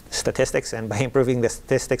statistics. And by improving the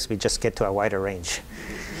statistics, we just get to a wider range.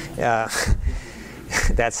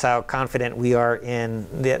 That's how confident we are in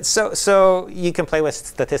the, so you can play with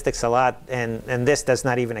statistics a lot, and this does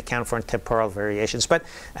not even account for temporal variations. But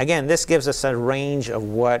again, this gives us a range of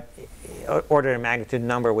what order of magnitude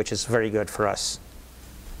number, which is very good for us.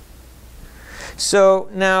 So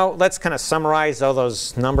now let's kind of summarize all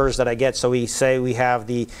those numbers that I get. So we say we have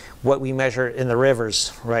what we measure in the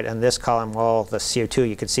rivers, right? In this column, all the CO2.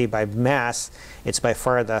 You can see by mass, it's by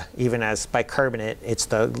far even as bicarbonate, it's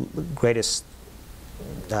the greatest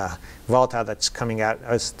volatile that's coming out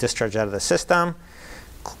as discharge out of the system,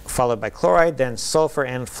 followed by chloride, then sulfur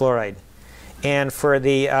and fluoride. And for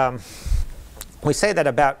the, we say that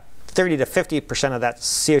about 30 to 50% of that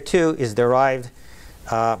CO2 is derived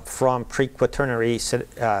from pre-quaternary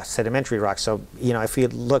sedimentary rocks. So, if you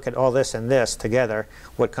look at all this and this together,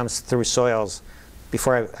 what comes through soils,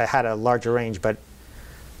 before I had a larger range, but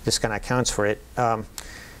this kind of accounts for it.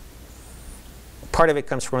 Part of it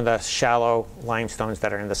comes from the shallow limestones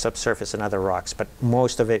that are in the subsurface and other rocks, but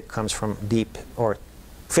most of it comes from deep, or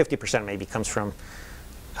 50% maybe comes from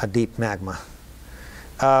a deep magma.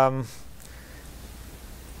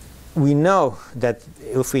 We know that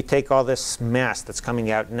if we take all this mass that's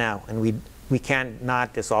coming out now, and we can't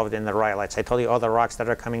not dissolve it in the rhyolites. I told you all the rocks that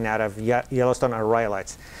are coming out of Yellowstone are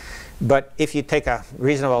rhyolites. But if you take a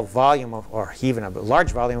reasonable volume or even a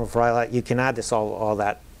large volume of rhyolite, you cannot dissolve all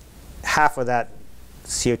that, half of that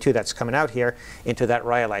CO2 that's coming out here into that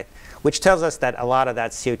rhyolite, which tells us that a lot of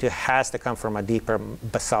that CO2 has to come from a deeper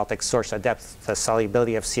basaltic source of depth. The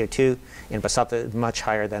solubility of CO2 in basalt is much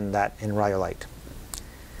higher than that in rhyolite.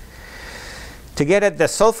 To get at the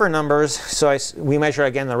sulfur numbers, so we measure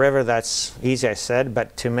again the river. That's easy, I said,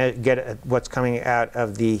 but to get at what's coming out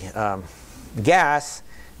of the gas,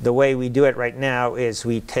 the way we do it right now is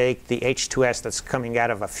we take the H2S that's coming out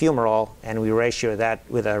of a fumarole, and we ratio that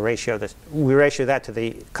with a ratio we ratio that to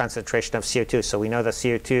the concentration of CO2. So we know the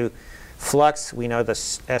CO2 flux, we know the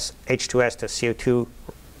H2S to CO2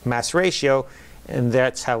 mass ratio, and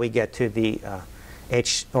that's how we get to the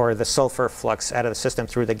the sulfur flux out of the system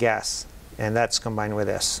through the gas, and that's combined with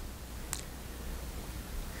this.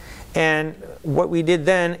 And what we did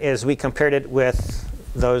then is we compared it with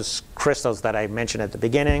those crystals that I mentioned at the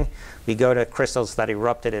beginning. We go to crystals that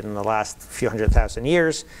erupted in the last few 100,000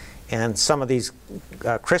 years, and some of these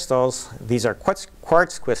crystals, these are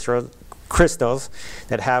quartz crystals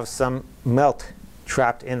that have some melt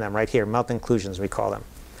trapped in them right here, melt inclusions we call them.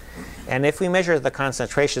 And if we measure the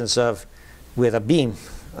concentrations with a beam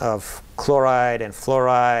of chloride and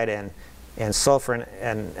fluoride and sulfur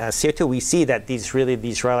and CO2, we see that these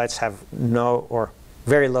rhyolites have no or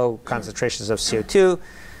very low concentrations of CO2.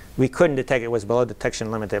 We couldn't detect, it was below detection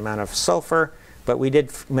limit, the amount of sulfur, but we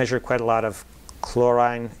did measure quite a lot of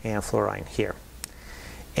chlorine and fluorine here.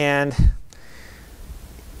 And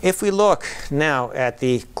if we look now at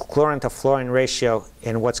the chlorine to fluorine ratio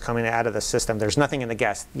and what's coming out of the system, there's nothing in the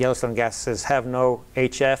gas. Yellowstone gases have no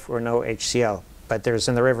HF or no HCl, but there's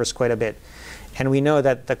in the rivers quite a bit. And we know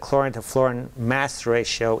that the chlorine to fluorine mass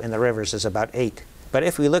ratio in the rivers is about 8. But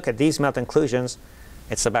if we look at these melt inclusions,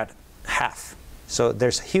 it's about half. So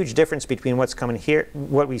there's a huge difference between what's coming here,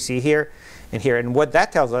 what we see here and here. And what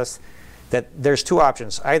that tells us, that there's two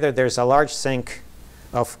options. Either there's a large sink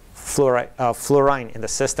of fluorine in the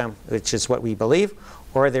system, which is what we believe,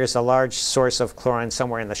 or there's a large source of chlorine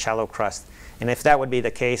somewhere in the shallow crust. And if that would be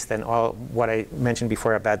the case, then all what I mentioned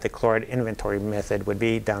before about the chloride inventory method would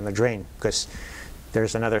be down the drain, because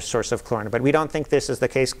there's another source of chlorine. But we don't think this is the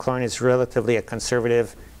case. Chlorine is relatively a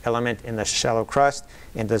conservative element in the shallow crust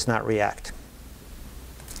and does not react.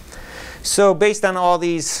 So based on all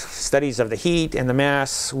these studies of the heat and the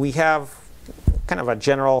mass, we have kind of a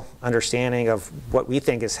general understanding of what we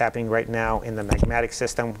think is happening right now in the magmatic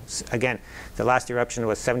system. Again, the last eruption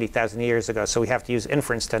was 70,000 years ago, so we have to use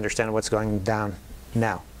inference to understand what's going down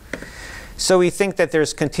now. So we think that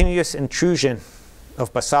there's continuous intrusion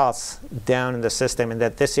of basalts down in the system, and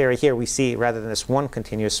that this area here we see, rather than this one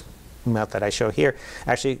continuous melt that I show here,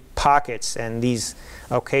 actually pockets, and these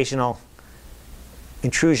occasional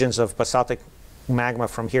intrusions of basaltic magma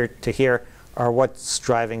from here to here are what's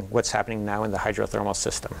driving what's happening now in the hydrothermal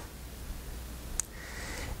system.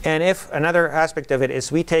 And if another aspect of it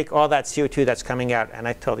is we take all that CO2 that's coming out, and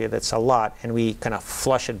I told you that's a lot, and we kind of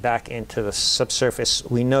flush it back into the subsurface,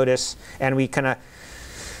 we notice, and we kind of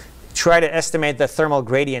try to estimate the thermal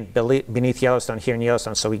gradient beneath Yellowstone here in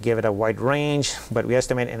Yellowstone. So we give it a wide range, but we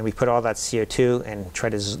estimate and we put all that CO2 and try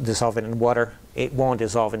to dissolve it in water. It won't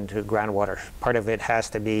dissolve into groundwater. Part of it has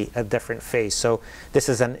to be a different phase. So this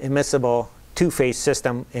is an immiscible two-phase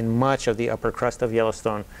system in much of the upper crust of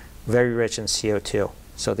Yellowstone, very rich in CO2.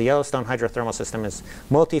 So the Yellowstone hydrothermal system is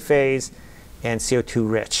multi-phase and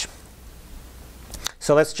CO2 rich.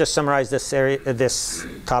 So let's just summarize this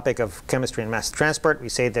topic of chemistry and mass transport. We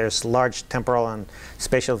say there's large temporal and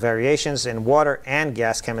spatial variations in water and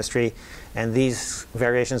gas chemistry, and these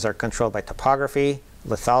variations are controlled by topography,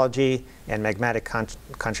 lithology, and magmatic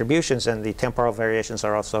contributions, and the temporal variations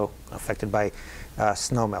are also affected by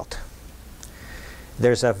snowmelt.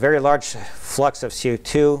 There's a very large flux of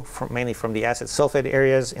CO2, mainly from the acid sulfide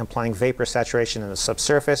areas, implying vapor saturation in the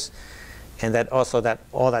subsurface. And that also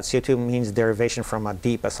all that CO2 means derivation from a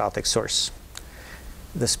deep basaltic source.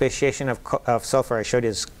 The speciation of sulfur I showed you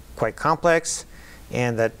is quite complex,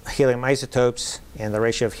 and that helium isotopes and the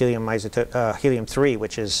ratio of helium-3,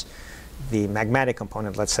 which is the magmatic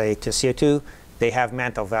component, let's say, to CO2, they have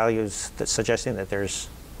mantle values that suggesting that there's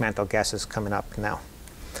mantle gases coming up now.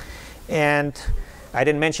 And I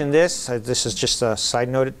didn't mention this. This is just a side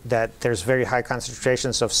note that there's very high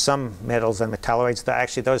concentrations of some metals and metalloids.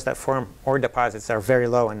 Actually, those that form ore deposits are very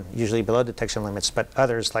low and usually below detection limits. But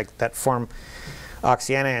others, like that form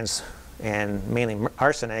oxyanions and mainly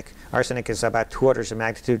arsenic. Arsenic is about 2 orders of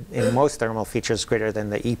magnitude in most thermal features greater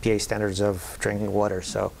than the EPA standards of drinking water.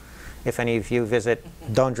 So if any of you visit,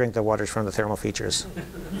 don't drink the waters from the thermal features.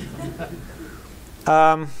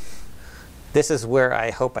 This is where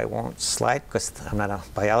I hope I won't slide because I'm not a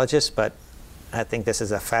biologist, but I think this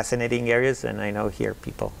is a fascinating area, and I know here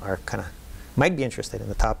people are might be interested in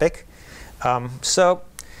the topic. So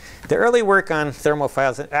the early work on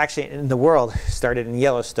thermophiles actually in the world started in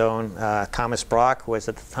Yellowstone. Thomas Brock was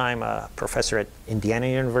at the time a professor at Indiana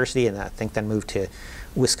University, and I think then moved to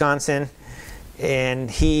Wisconsin. And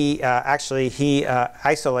he isolated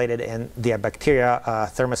the bacteria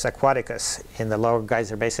Thermus aquaticus in the lower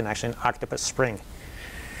geyser basin, actually in Octopus Spring.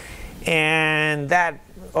 And that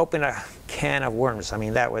opened a can of worms. I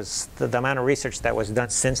mean, that was the amount of research that was done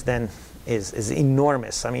since then is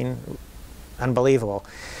enormous. I mean, unbelievable.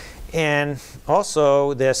 And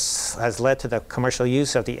also this has led to the commercial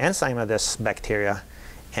use of the enzyme of this bacteria,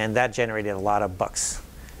 and that generated a lot of bucks.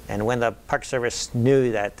 And when the Park Service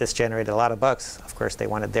knew that this generated a lot of bucks, of course, they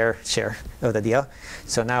wanted their share of the deal.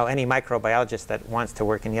 So now any microbiologist that wants to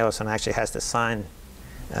work in Yellowstone actually has to sign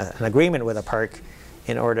an agreement with the park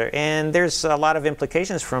in order. And there's a lot of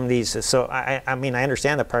implications from these. So I mean, I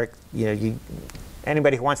understand the park.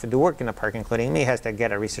 Anybody who wants to do work in the park, including me, has to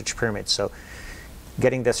get a research permit. So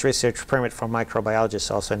getting this research permit from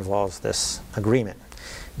microbiologists also involves this agreement.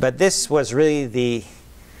 But this was really the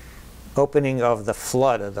opening of the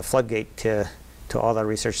floodgate to all the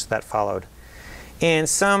research that followed. And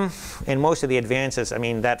most of the advances, I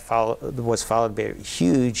mean, that was followed by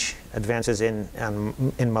huge advances in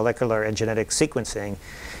molecular and genetic sequencing,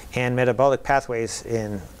 and metabolic pathways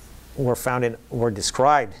were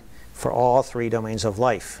described for all 3 domains of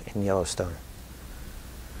life in Yellowstone.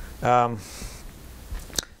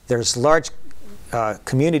 There's large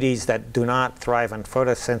communities that do not thrive on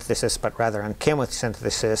photosynthesis, but rather on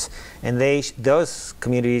chemosynthesis, and those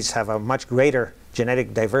communities have a much greater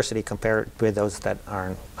genetic diversity compared with those that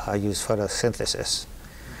use photosynthesis.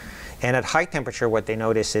 And at high temperature, what they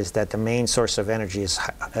notice is that the main source of energy is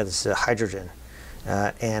hydrogen,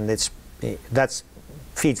 and at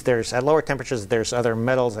lower temperatures there's other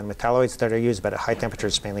metals and metalloids that are used, but at high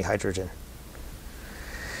temperatures it's mainly hydrogen.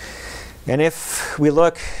 And if we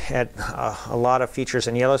look at a lot of features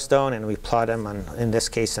in Yellowstone and we plot them in this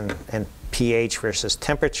case in pH versus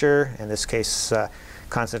temperature, in this case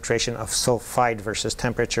concentration of sulfide versus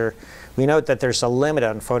temperature, we note that there's a limit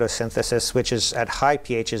on photosynthesis, which is at high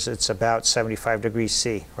pHs, it's about 75 degrees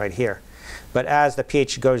C right here. But as the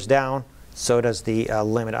pH goes down, so does the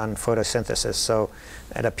limit on photosynthesis. So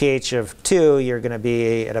at a pH of 2, you're going to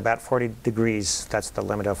be at about 40 degrees. That's the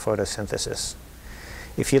limit of photosynthesis.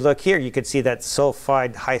 If you look here, you can see that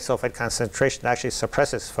high sulfide concentration actually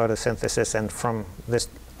suppresses photosynthesis, and from this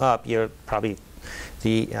up,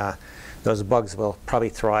 those bugs will probably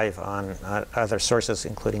thrive on other sources,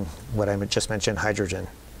 including what I just mentioned, hydrogen.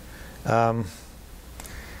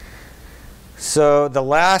 So the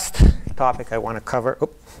last topic I want to cover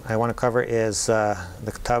is a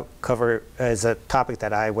topic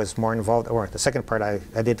that I was more involved, or the second part, I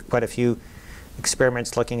did quite a few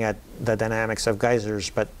experiments looking at the dynamics of geysers,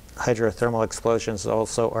 but hydrothermal explosions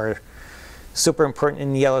also are super important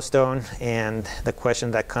in Yellowstone, and the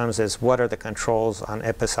question that comes is, what are the controls on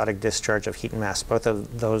episodic discharge of heat and mass? Both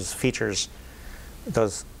of those features,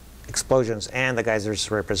 those explosions and the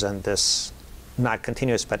geysers, represent this not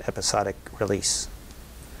continuous but episodic release.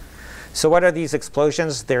 So what are these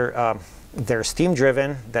explosions? They're steam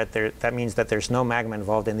driven. That means that there's no magma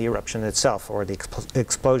involved in the eruption itself or the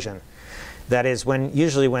explosion. That is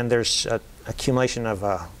usually when there's accumulation of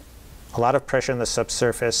a lot of pressure in the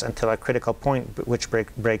subsurface until a critical point which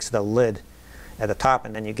breaks the lid at the top,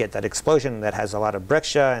 and then you get that explosion that has a lot of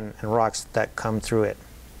breccia and rocks that come through it.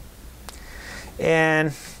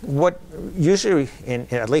 And what usually,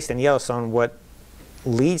 at least in Yellowstone, what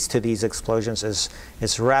leads to these explosions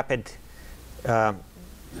is rapid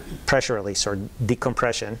pressure release or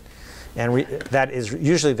decompression, and that is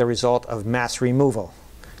usually the result of mass removal.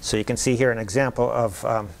 So you can see here an example of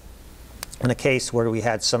in a case where we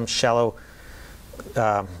had some shallow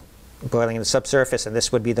boiling in the subsurface, and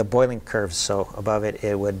this would be the boiling curve. So above it,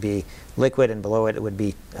 it would be liquid, and below it, it would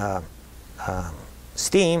be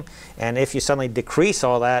steam. And if you suddenly decrease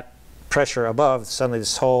all that pressure above, suddenly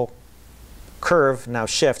this whole curve now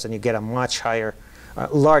shifts, and you get a much higher,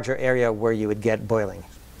 larger area where you would get boiling.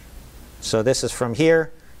 So this is from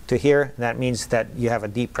here to here. That means that you have a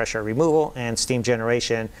deep pressure removal and steam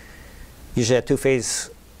generation. Usually a two-phase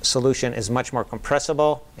solution is much more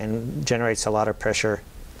compressible and generates a lot of pressure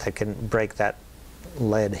that can break that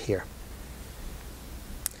lead here.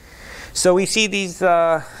 So we see these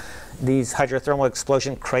hydrothermal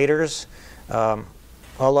explosion craters all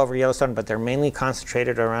over Yellowstone, but they're mainly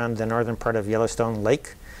concentrated around the northern part of Yellowstone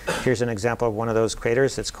Lake. Here's an example of one of those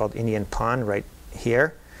craters. It's called Indian Pond right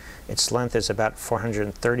here. Its length is about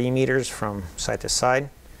 430 meters from side to side.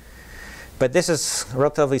 But this is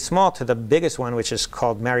relatively small to the biggest one, which is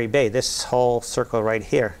called Mary Bay. This whole circle right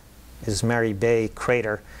here is Mary Bay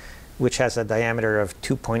crater, which has a diameter of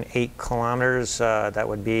 2.8 kilometers. That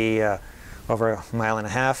would be over 1.5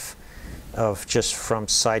 miles of just from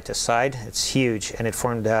side to side. It's huge, and it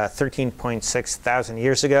formed 13.6 thousand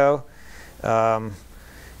years ago.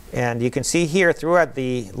 And you can see here throughout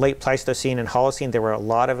the late Pleistocene and Holocene, there were a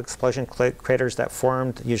lot of explosion craters that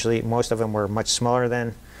formed. Usually most of them were much smaller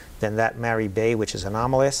than that Mary Bay, which is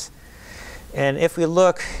anomalous. And if we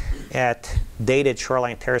look at dated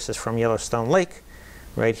shoreline terraces from Yellowstone Lake,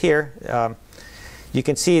 right here, you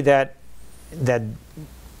can see that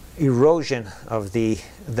erosion of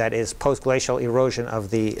that is post-glacial erosion of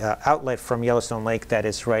the outlet from Yellowstone Lake that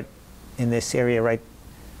is right in this area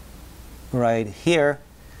right here.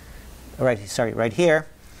 Right here.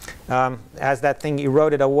 As that thing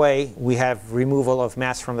eroded away, we have removal of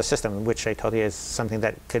mass from the system, which I told you is something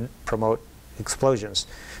that could promote explosions.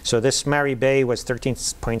 So this Mary Bay was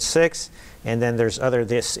 13.6, and then there's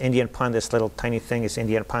this Indian Pond, this little tiny thing is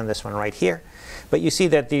Indian Pond, this one right here. But you see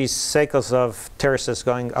that these cycles of terraces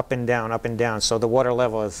going up and down, up and down. So the water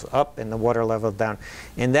level is up and the water level down.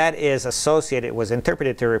 And that is associated, it was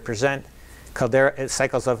interpreted to represent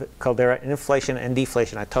cycles of caldera inflation and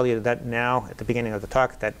deflation. I tell you that now at the beginning of the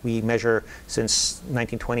talk that we measure since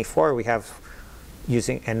 1924. We have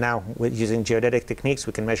using geodetic techniques,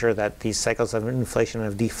 we can measure that these cycles of inflation and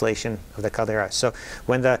of deflation of the caldera. So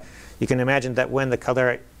you can imagine that when the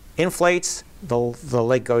caldera inflates, the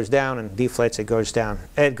lake goes down, and deflates, it goes down.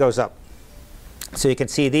 It goes up. So you can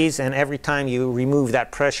see these, and every time you remove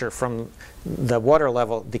that pressure from the water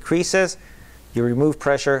level decreases. You remove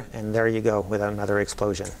pressure, and there you go with another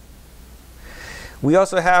explosion. We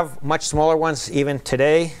also have much smaller ones even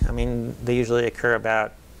today. I mean, they usually occur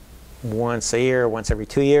about once a year, once every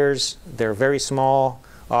 2 years. They're very small,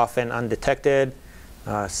 often undetected.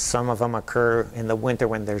 Some of them occur in the winter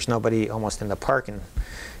when there's nobody almost in the park, and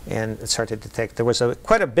it's hard to detect. There was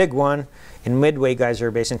quite a big one in Midway Geyser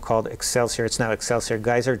Basin called Excelsior. It's now Excelsior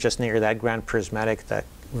Geyser, just near that Grand Prismatic, that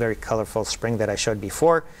very colorful spring that I showed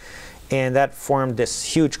before. And that formed this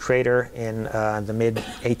huge crater in the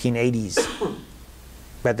mid-1880s.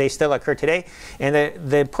 But they still occur today. And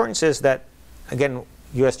the importance is that, again,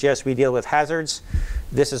 USGS, we deal with hazards.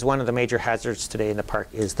 This is one of the major hazards today in the park,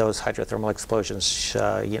 is those hydrothermal explosions.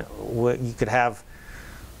 You could have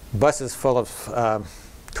buses full of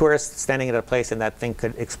tourists standing at a place, and that thing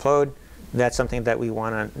could explode. That's something that we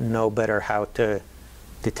want to know better how to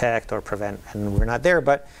detect or prevent. And we're not there.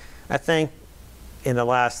 But I think in the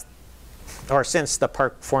last since the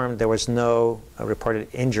park formed, there was no reported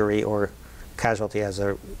injury or casualty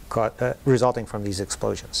resulting from these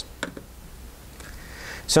explosions.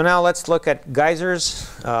 So now let's look at geysers.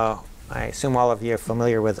 I assume all of you are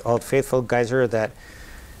familiar with Old Faithful geyser. That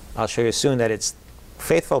I'll show you soon that it's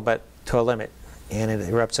faithful, but to a limit. and it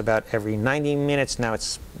erupts about every 90 minutes. Now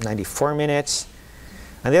it's 94 minutes.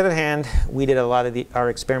 On the other hand, we did a lot of our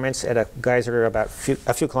experiments at a geyser about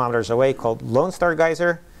a few kilometers away called Lone Star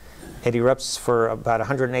Geyser. It erupts for about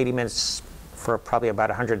 180 minutes for probably about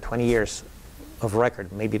 120 years of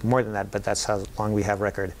record, maybe more than that, but that's how long we have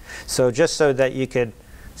record. So just so that you could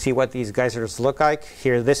see what these geysers look like,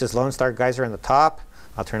 here, this is Lone Star Geyser on the top.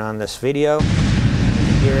 I'll turn on this video. You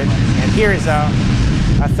can hear it. And here is a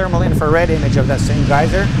thermal infrared image of that same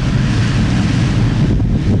geyser.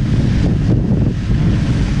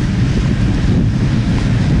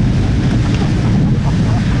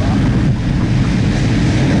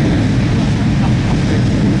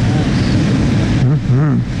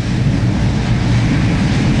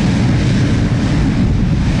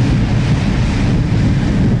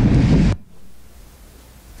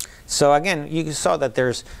 So again, you saw that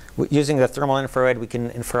there's, using the thermal infrared, we can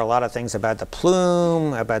infer a lot of things about the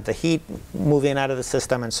plume, about the heat moving out of the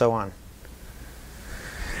system, and so on.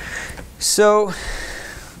 So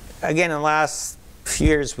again, in the last few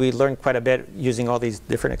years, we learned quite a bit using all these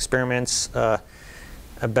different experiments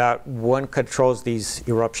about what controls these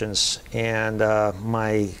eruptions. And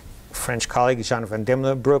my French colleague, Jean van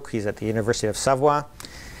Dimlenbroek, he's at the University of Savoie,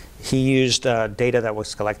 he used data that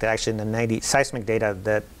was collected actually in the 90s, seismic data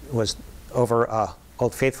that was over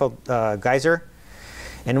Old Faithful geyser.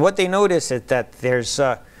 And what they noticed is that there's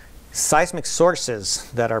seismic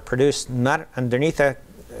sources that are produced not underneath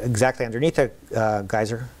exactly underneath a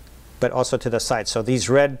geyser, but also to the side. So these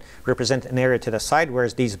red represent an area to the side,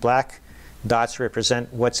 whereas these black dots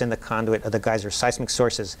represent what's in the conduit of the geyser, seismic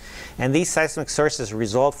sources. And these seismic sources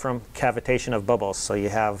result from cavitation of bubbles. So you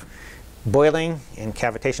have boiling and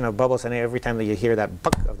cavitation of bubbles, and every time that you hear that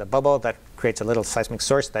buck of the bubble, that creates a little seismic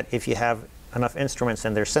source that if you have enough instruments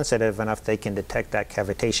and they're sensitive enough, they can detect that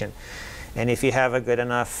cavitation. And if you have a good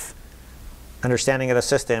enough understanding of the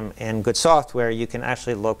system and good software, you can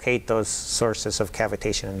actually locate those sources of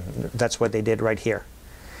cavitation. And that's what they did right here.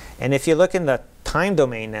 And if you look in the time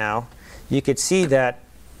domain now, you could see that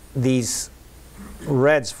these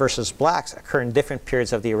reds versus blacks occur in different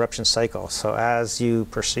periods of the eruption cycle. So as you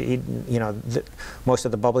proceed, you know, most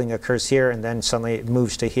of the bubbling occurs here, and then suddenly it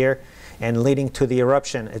moves to here, and leading to the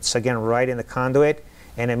eruption, it's again right in the conduit,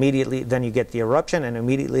 and immediately then you get the eruption, and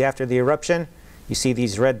immediately after the eruption, you see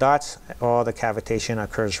these red dots. All the cavitation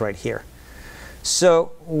occurs right here.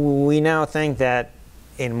 So we now think that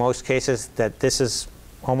in most cases that this is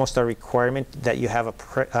almost a requirement that you have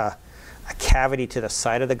a cavity to the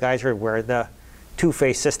side of the geyser where the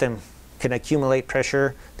two-phase system can accumulate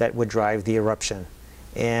pressure that would drive the eruption.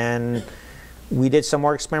 And we did some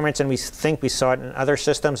more experiments, and we think we saw it in other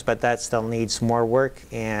systems, but that still needs more work,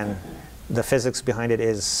 and the physics behind it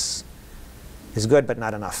is good, but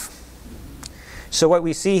not enough. So what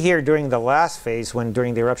we see here during the last phase,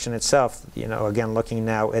 during the eruption itself, you know, again looking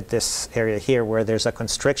now at this area here where there's a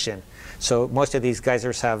constriction. So most of these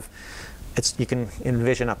geysers have, you can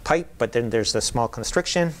envision a pipe, but then there's the small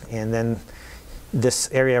constriction, and then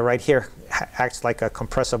this area right here acts like a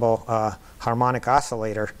compressible harmonic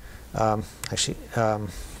oscillator, and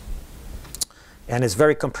is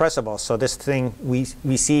very compressible. So this thing,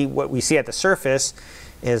 what we see at the surface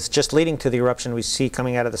is just leading to the eruption. We see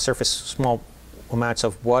coming out of the surface small amounts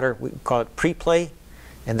of water. We call it pre-play,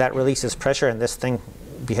 and that releases pressure, and this thing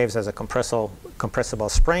behaves as a compressible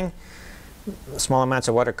spring. Small amounts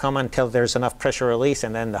of water come until there's enough pressure release,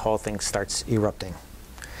 and then the whole thing starts erupting.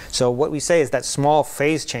 So what we say is that small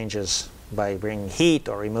phase changes by bringing heat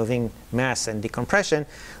or removing mass and decompression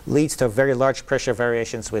leads to very large pressure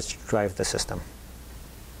variations which drive the system.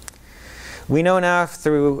 We know now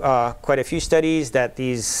through quite a few studies that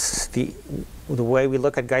the way we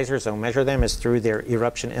look at geysers and measure them is through their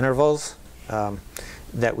eruption intervals,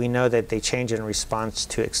 that we know that they change in response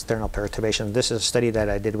to external perturbation. This is a study that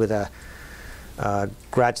I did with a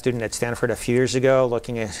grad student at Stanford a few years ago,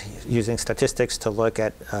 looking at using statistics to look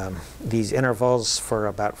at these intervals for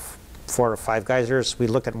about 4 or 5 geysers. We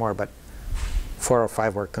looked at more, but 4 or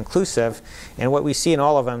 5 were conclusive. And what we see in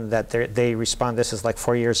all of them that they respond. This is like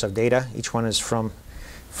 4 years of data. Each one is from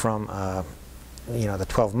you know, the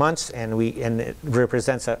 12 months, and it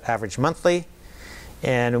represents an average monthly.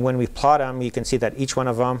 And when we plot them, you can see that each one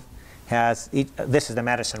of them has, this is the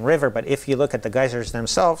Madison River, but if you look at the geysers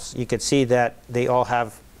themselves, you could see that they all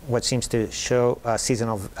have what seems to show a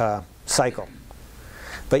seasonal cycle.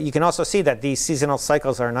 But you can also see that these seasonal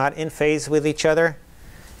cycles are not in phase with each other,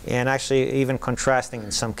 and actually even contrasting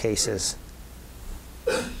in some cases.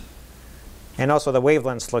 And also the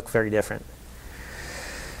wavelengths look very different.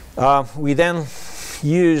 We then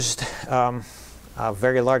used a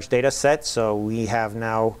very large data set, so we have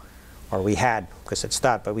now or we had, because it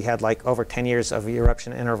stopped, but we had like over 10 years of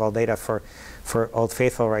eruption interval data for Old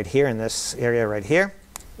Faithful right here in this area right here,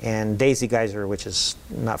 and Daisy Geyser, which is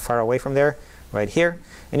not far away from there, right here.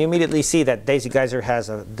 And you immediately see that Daisy Geyser has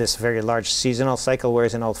this very large seasonal cycle,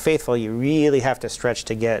 whereas in Old Faithful you really have to stretch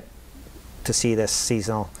to get to see this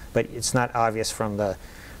seasonal, but it's not obvious from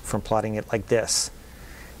plotting it like this.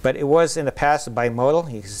 But it was in the past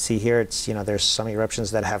bimodal. You can see here, it's, you know, there's some eruptions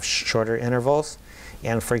that have shorter intervals.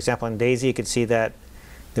 And for example, in Daisy, you could see that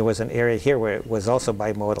there was an area here where it was also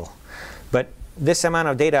bimodal. But this amount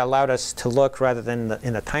of data allowed us to look, rather than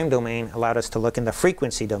in the time domain, allowed us to look in the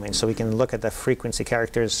frequency domain. So we can look at the frequency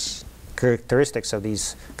characteristics of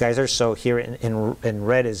these geysers. So here in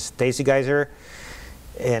red is Daisy Geyser,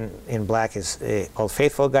 and in black is Old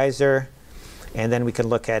Faithful Geyser. And then we can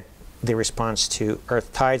look at the response to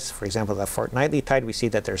Earth tides. For example, the fortnightly tide, we see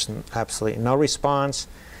that there's absolutely no response.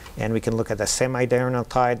 And we can look at the semi-diurnal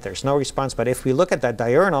tide. There's no response. But if we look at the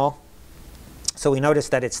diurnal, so we notice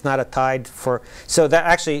that it's not a tide for, so that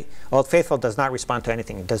actually Old Faithful does not respond to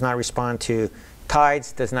anything. It does not respond to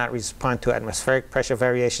tides, does not respond to atmospheric pressure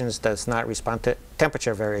variations, does not respond to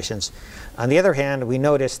temperature variations. On the other hand, we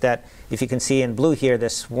notice that if you can see in blue here,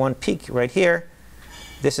 this one peak right here,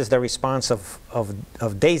 this is the response of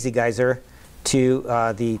Daisy Geyser to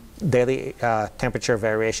the daily temperature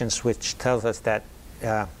variations, which tells us that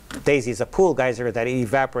Daisy is a pool geyser that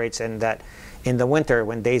evaporates, and that in the winter,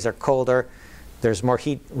 when days are colder, there's more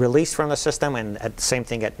heat released from the system, and same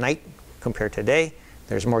thing at night compared to day.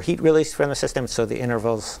 There's more heat released from the system, so the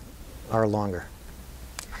intervals are longer.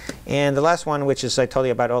 And the last one, which is I told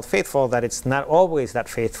you about Old Faithful, that it's not always that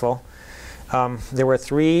faithful. There were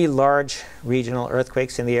 3 large regional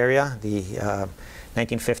earthquakes in the area: the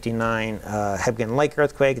 1959 Hebgen Lake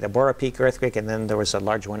earthquake, the Bora Peak earthquake, and then there was a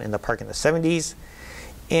large one in the park in the 70s.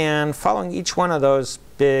 And following each one of those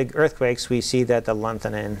big earthquakes, we see that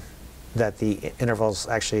the intervals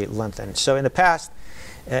actually lengthen. So in the past,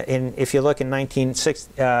 if you look in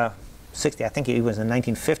 1960, I think it was in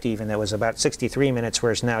 1950 even, it was about 63 minutes,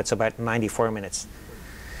 whereas now it's about 94 minutes.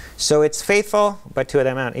 So it's faithful, but to an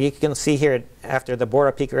amount. You can see here, after the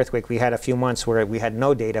Bora Peak earthquake, we had a few months where we had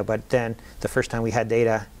no data, but then the first time we had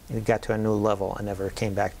data, it got to a new level and never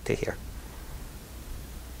came back to here.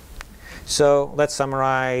 So let's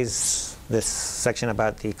summarize this section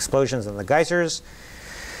about the explosions and the geysers.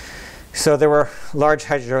 So there were large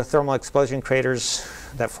hydrothermal explosion craters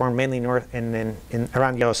that formed mainly north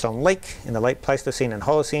around Yellowstone Lake in the late Pleistocene and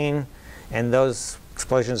Holocene, and those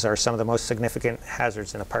explosions are some of the most significant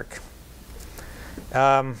hazards in the park.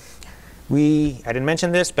 I didn't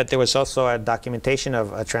mention this, but there was also a documentation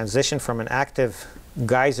of a transition from an active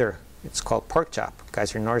geyser. It's called Pork Chop,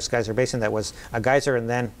 Geyser Norris Geyser Basin, that was a geyser and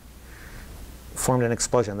then formed an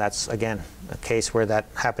explosion. That's, again, a case where that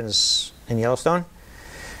happens in Yellowstone.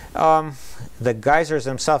 The geysers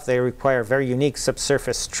themselves, they require very unique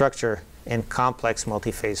subsurface structure and complex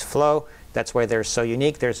multi-phase flow. That's why they're so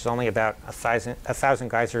unique. There's only about 1,000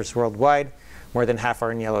 geysers worldwide. More than half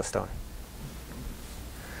are in Yellowstone.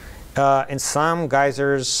 In some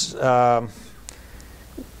geysers, again,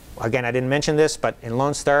 I didn't mention this, but in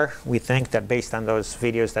Lone Star, we think that based on those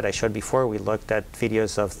videos that I showed before, we looked at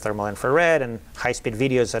videos of thermal infrared and high-speed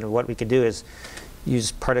videos, and what we could do is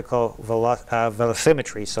use particle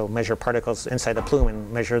velocimetry, so measure particles inside the plume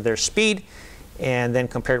and measure their speed, and then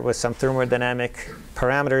compare it with some thermodynamic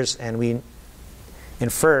parameters, and we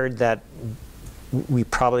inferred that we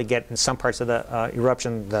probably get in some parts of the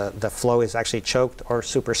eruption, the flow is actually choked or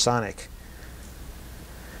supersonic.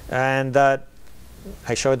 And I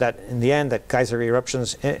showed that in the end that geyser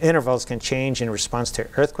eruptions intervals can change in response to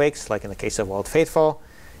earthquakes, like in the case of Old Faithful,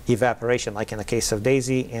 evaporation, like in the case of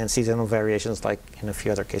Daisy, and seasonal variations, like in a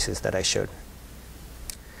few other cases that I showed.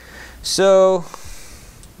 So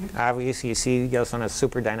obviously you see Yellowstone is a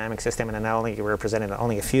super dynamic system, and not only represented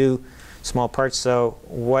only a few small parts. So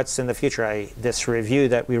what's in the future? This review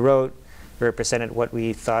that we wrote represented what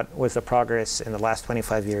we thought was the progress in the last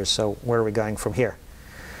 25 years. So where are we going from here?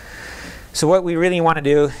 So what we really want to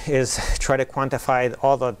do is try to quantify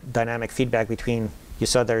all the dynamic feedback between, you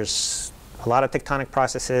saw there's a lot of tectonic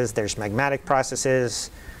processes, there's magmatic processes,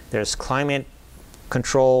 there's climate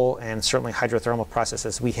control, and certainly hydrothermal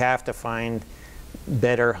processes. We have to find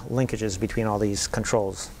better linkages between all these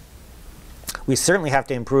controls. We certainly have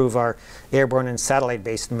to improve our airborne and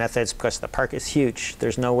satellite-based methods, because the park is huge.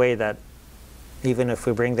 There's no way that even if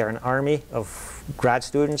we bring there an army of grad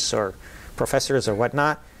students or professors or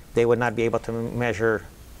whatnot, they would not be able to measure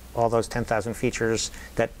all those 10,000 features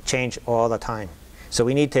that change all the time. So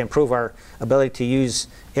we need to improve our ability to use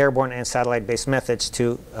airborne and satellite-based methods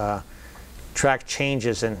to track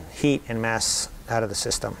changes in heat and mass out of the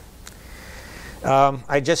system.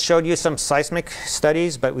 I just showed you some seismic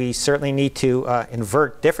studies, but we certainly need to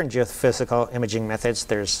invert different geophysical imaging methods.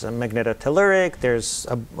 There's magnetotelluric, there's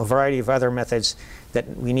a variety of other methods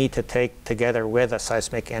that we need to take together with a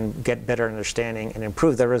seismic and get better understanding and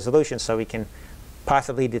improve the resolution so we can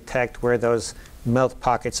possibly detect where those melt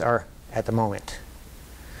pockets are at the moment.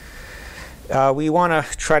 We want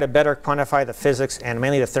to try to better quantify the physics and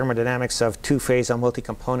mainly the thermodynamics of two-phase or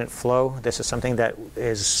multi-component flow. This is something that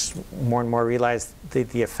is more and more realized,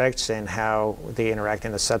 the effects and how they interact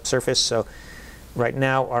in the subsurface. So right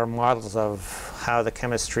now, our models of how the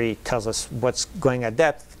chemistry tells us what's going at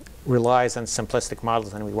depth relies on simplistic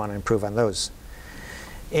models, and we want to improve on those.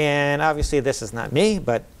 And obviously, this is not me,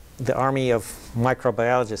 but the army of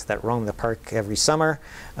microbiologists that roam the park every summer.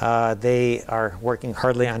 They are working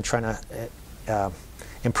hardly on trying to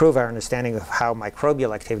improve our understanding of how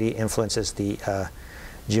microbial activity influences the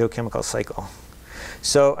geochemical cycle.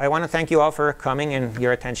 So I want to thank you all for coming and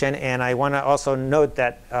your attention. And I want to also note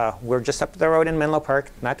that we're just up the road in Menlo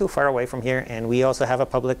Park, not too far away from here. And we also have a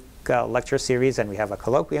public lecture series, and we have a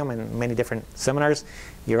colloquium and many different seminars.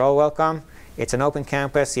 You're all welcome. It's an open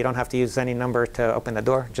campus. You don't have to use any number to open the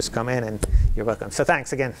door. Just come in and you're welcome. So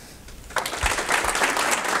thanks again.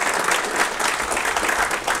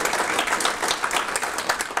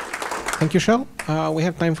 Thank you, Shaul. We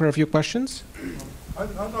have time for a few questions.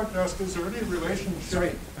 I'd like to ask, is there any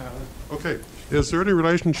relationship? Okay. Is there any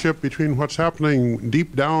relationship between what's happening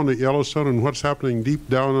deep down at Yellowstone and what's happening deep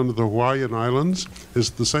down under the Hawaiian Islands? Is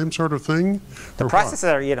it the same sort of thing? The processes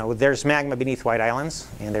are, you know, there's magma beneath White Islands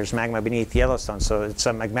and there's magma beneath Yellowstone. So it's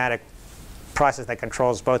a magmatic process that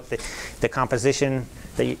controls both the composition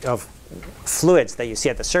of fluids that you see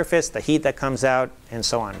at the surface, the heat that comes out, and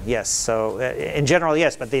so on. Yes. So in general,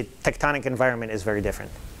 yes, but the tectonic environment is very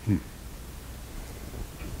different.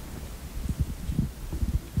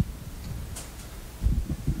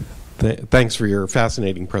 Thanks for your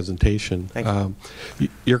fascinating presentation. Thank you.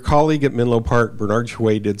 Your colleague at Menlo Park, Bernard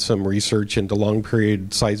Chouet, did some research into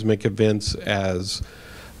long-period seismic events as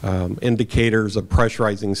indicators of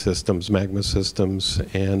pressurizing systems, magma systems,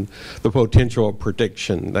 and the potential of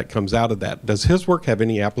prediction that comes out of that. Does his work have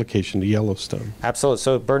any application to Yellowstone? Absolutely.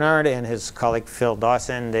 So Bernard and his colleague Phil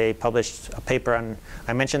Dawson, they published a paper on,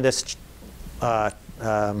 I mentioned this pork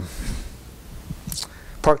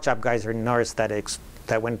chop geyser in Norris that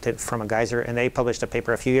went from a geyser, and they published a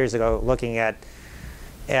paper a few years ago looking at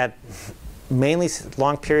mainly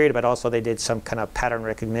long period, but also they did some kind of pattern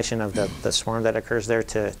recognition of the swarm that occurs there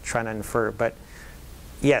to try to infer. But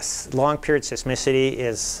yes, long period seismicity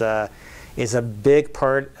is a big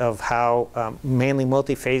part of how mainly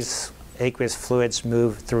multi-phase aqueous fluids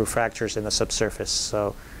move through fractures in the subsurface.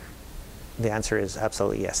 So the answer is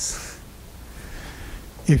absolutely yes.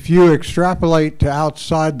 If you extrapolate to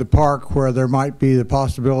outside the park where there might be the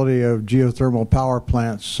possibility of geothermal power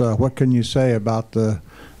plants, what can you say about the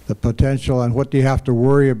potential, and what do you have to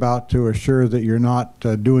worry about to assure that you're not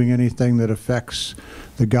doing anything that affects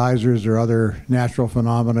the geysers or other natural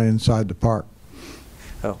phenomena inside the park?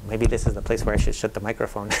 Oh, maybe this is the place where I should shut the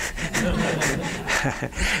microphone.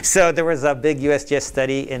 So there was a big USGS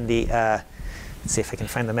study in the, let's see if I can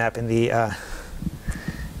find the map, in the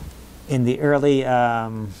early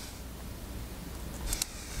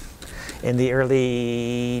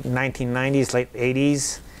 1990s, late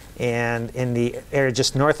 80s, and in the area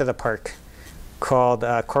just north of the park called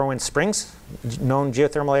Corwin Springs, known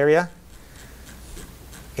geothermal area.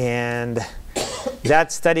 And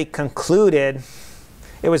that study concluded,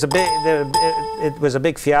 it was a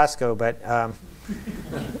big fiasco, but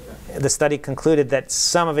the study concluded that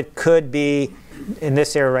some of it could be in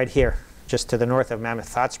this area right here, just to the north of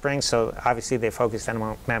Mammoth Hot Springs. So obviously they focused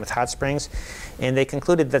on Mammoth Hot Springs, and they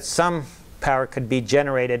concluded that some power could be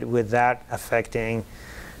generated without affecting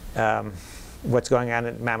what's going on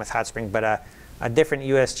at Mammoth Hot Spring. But a different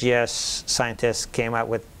USGS scientist came out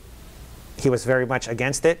with, he was very much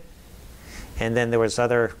against it, and then there was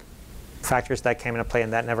other factors that came into play,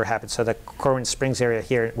 and that never happened. So the Corwin Springs area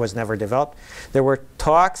here was never developed. There were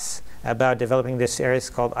talks about developing this area. It's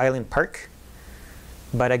called Island Park.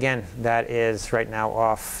 But again, that is right now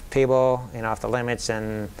off table and off the limits,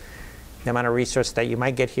 and the amount of resource that you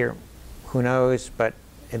might get here, who knows, but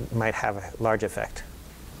it might have a large effect.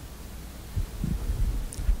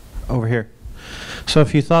 Over here. So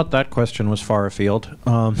if you thought that question was far afield,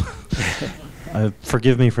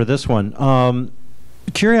 forgive me for this one.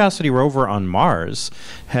 Curiosity rover on Mars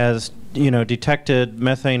has detected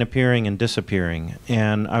methane appearing and disappearing.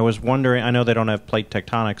 And I was wondering, I know they don't have plate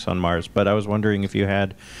tectonics on Mars, but I was wondering if you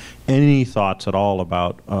had any thoughts at all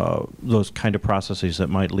about those kind of processes that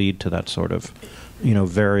might lead to that sort of,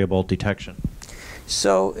 variable detection.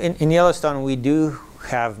 So in Yellowstone, we do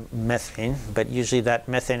have methane, but usually that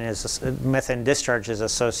methane discharge is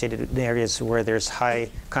associated in areas where there's high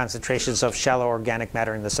concentrations of shallow organic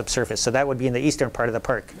matter in the subsurface. So that would be in the eastern part of the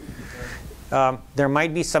park. There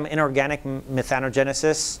might be some inorganic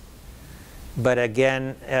methanogenesis, but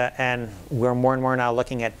again, and we're more and more now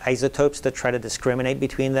looking at isotopes to try to discriminate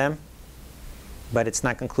between them, but it's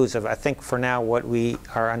not conclusive. I think for now what we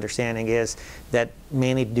are understanding is that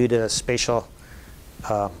mainly due to the spatial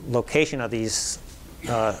location of these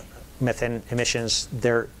methane emissions,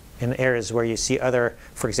 they're in areas where you see other,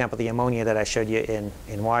 for example, the ammonia that I showed you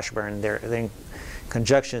in Washburn, they're in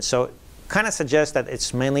conjunction. So it kind of suggests that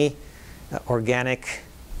it's mainly organic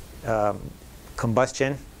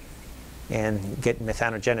combustion and get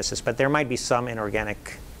methanogenesis, but there might be some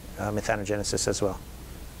inorganic methanogenesis as well.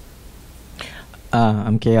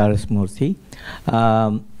 I'm KRS Murthy.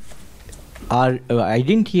 I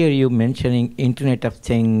didn't hear you mentioning Internet of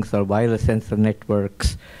Things or wireless sensor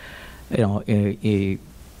networks, nano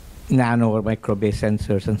or micro-based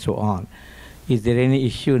sensors and so on. Is there any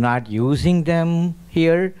issue not using them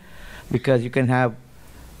here? Because you can have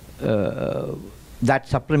that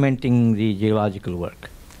supplementing the geological work.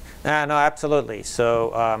 No, absolutely.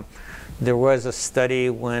 So there was a study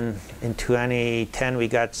when in 2010 we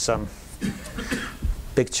got some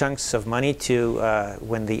big chunks of money to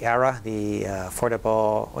when the ARA, the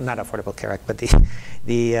affordable, well, not Affordable Care Act, but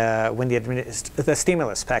the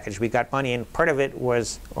stimulus package, we got money, and part of it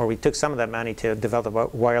was, or we took some of that money to develop a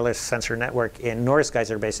wireless sensor network in Norris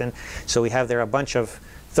Geyser Basin. So we have there a bunch of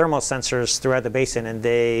thermal sensors throughout the basin, and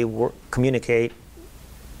they communicate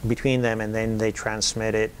between them, and then they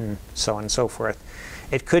transmit it, and so on and so forth.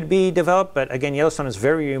 It could be developed, but again, Yellowstone is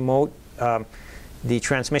very remote. The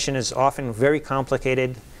transmission is often very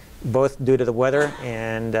complicated, both due to the weather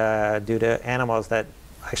and due to animals that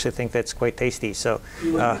actually think that's quite tasty. So,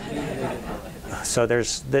 so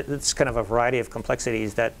it's kind of a variety of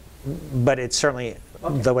complexities but it's certainly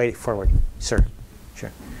the way forward. Sir,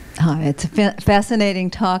 sure. It's a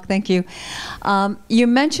fascinating talk. Thank you. You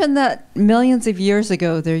mentioned that millions of years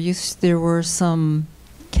ago there were some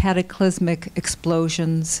cataclysmic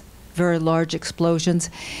explosions, very large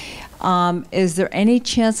explosions. Is there any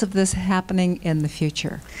chance of this happening in the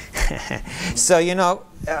future? So,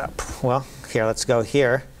 well, here, let's go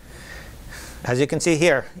here. As you can see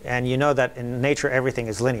here, and you know that in nature everything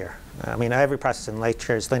is linear. I mean, every process in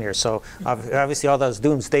nature is linear. So obviously all those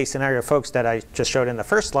doomsday scenario folks that I just showed in the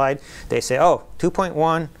first slide, they say, oh,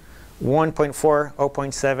 2.1, 1.4,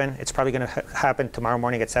 0.7, it's probably going to happen tomorrow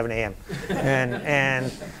morning at 7 a.m.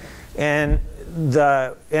 and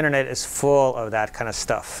the internet is full of that kind of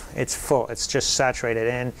stuff. It's full. It's just saturated.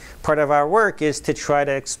 And part of our work is to try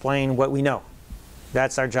to explain what we know.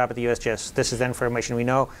 That's our job at the USGS. This is the information we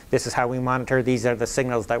know. This is how we monitor. These are the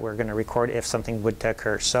signals that we're going to record if something would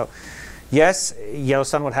occur. So yes,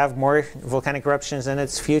 Yellowstone would have more volcanic eruptions in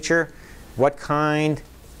its future. What kind,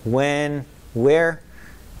 when, where?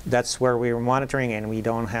 That's where we're monitoring, and we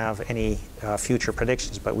don't have any future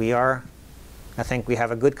predictions. But we are, I think we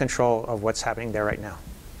have a good control of what's happening there right now.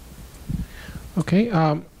 Okay.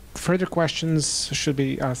 Further questions should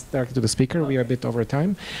be asked directly to the speaker. We are a bit over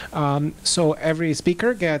time. So every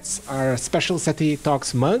speaker gets our special SETI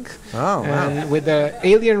Talks mug. Oh, wow. And with the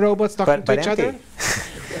alien robots talking to each empty.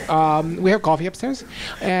 other. We have coffee upstairs.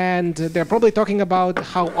 And they're probably talking about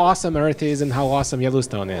how awesome Earth is and how awesome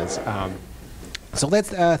Yellowstone is. So let's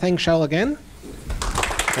thank Shaul again.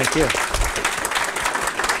 Thank you.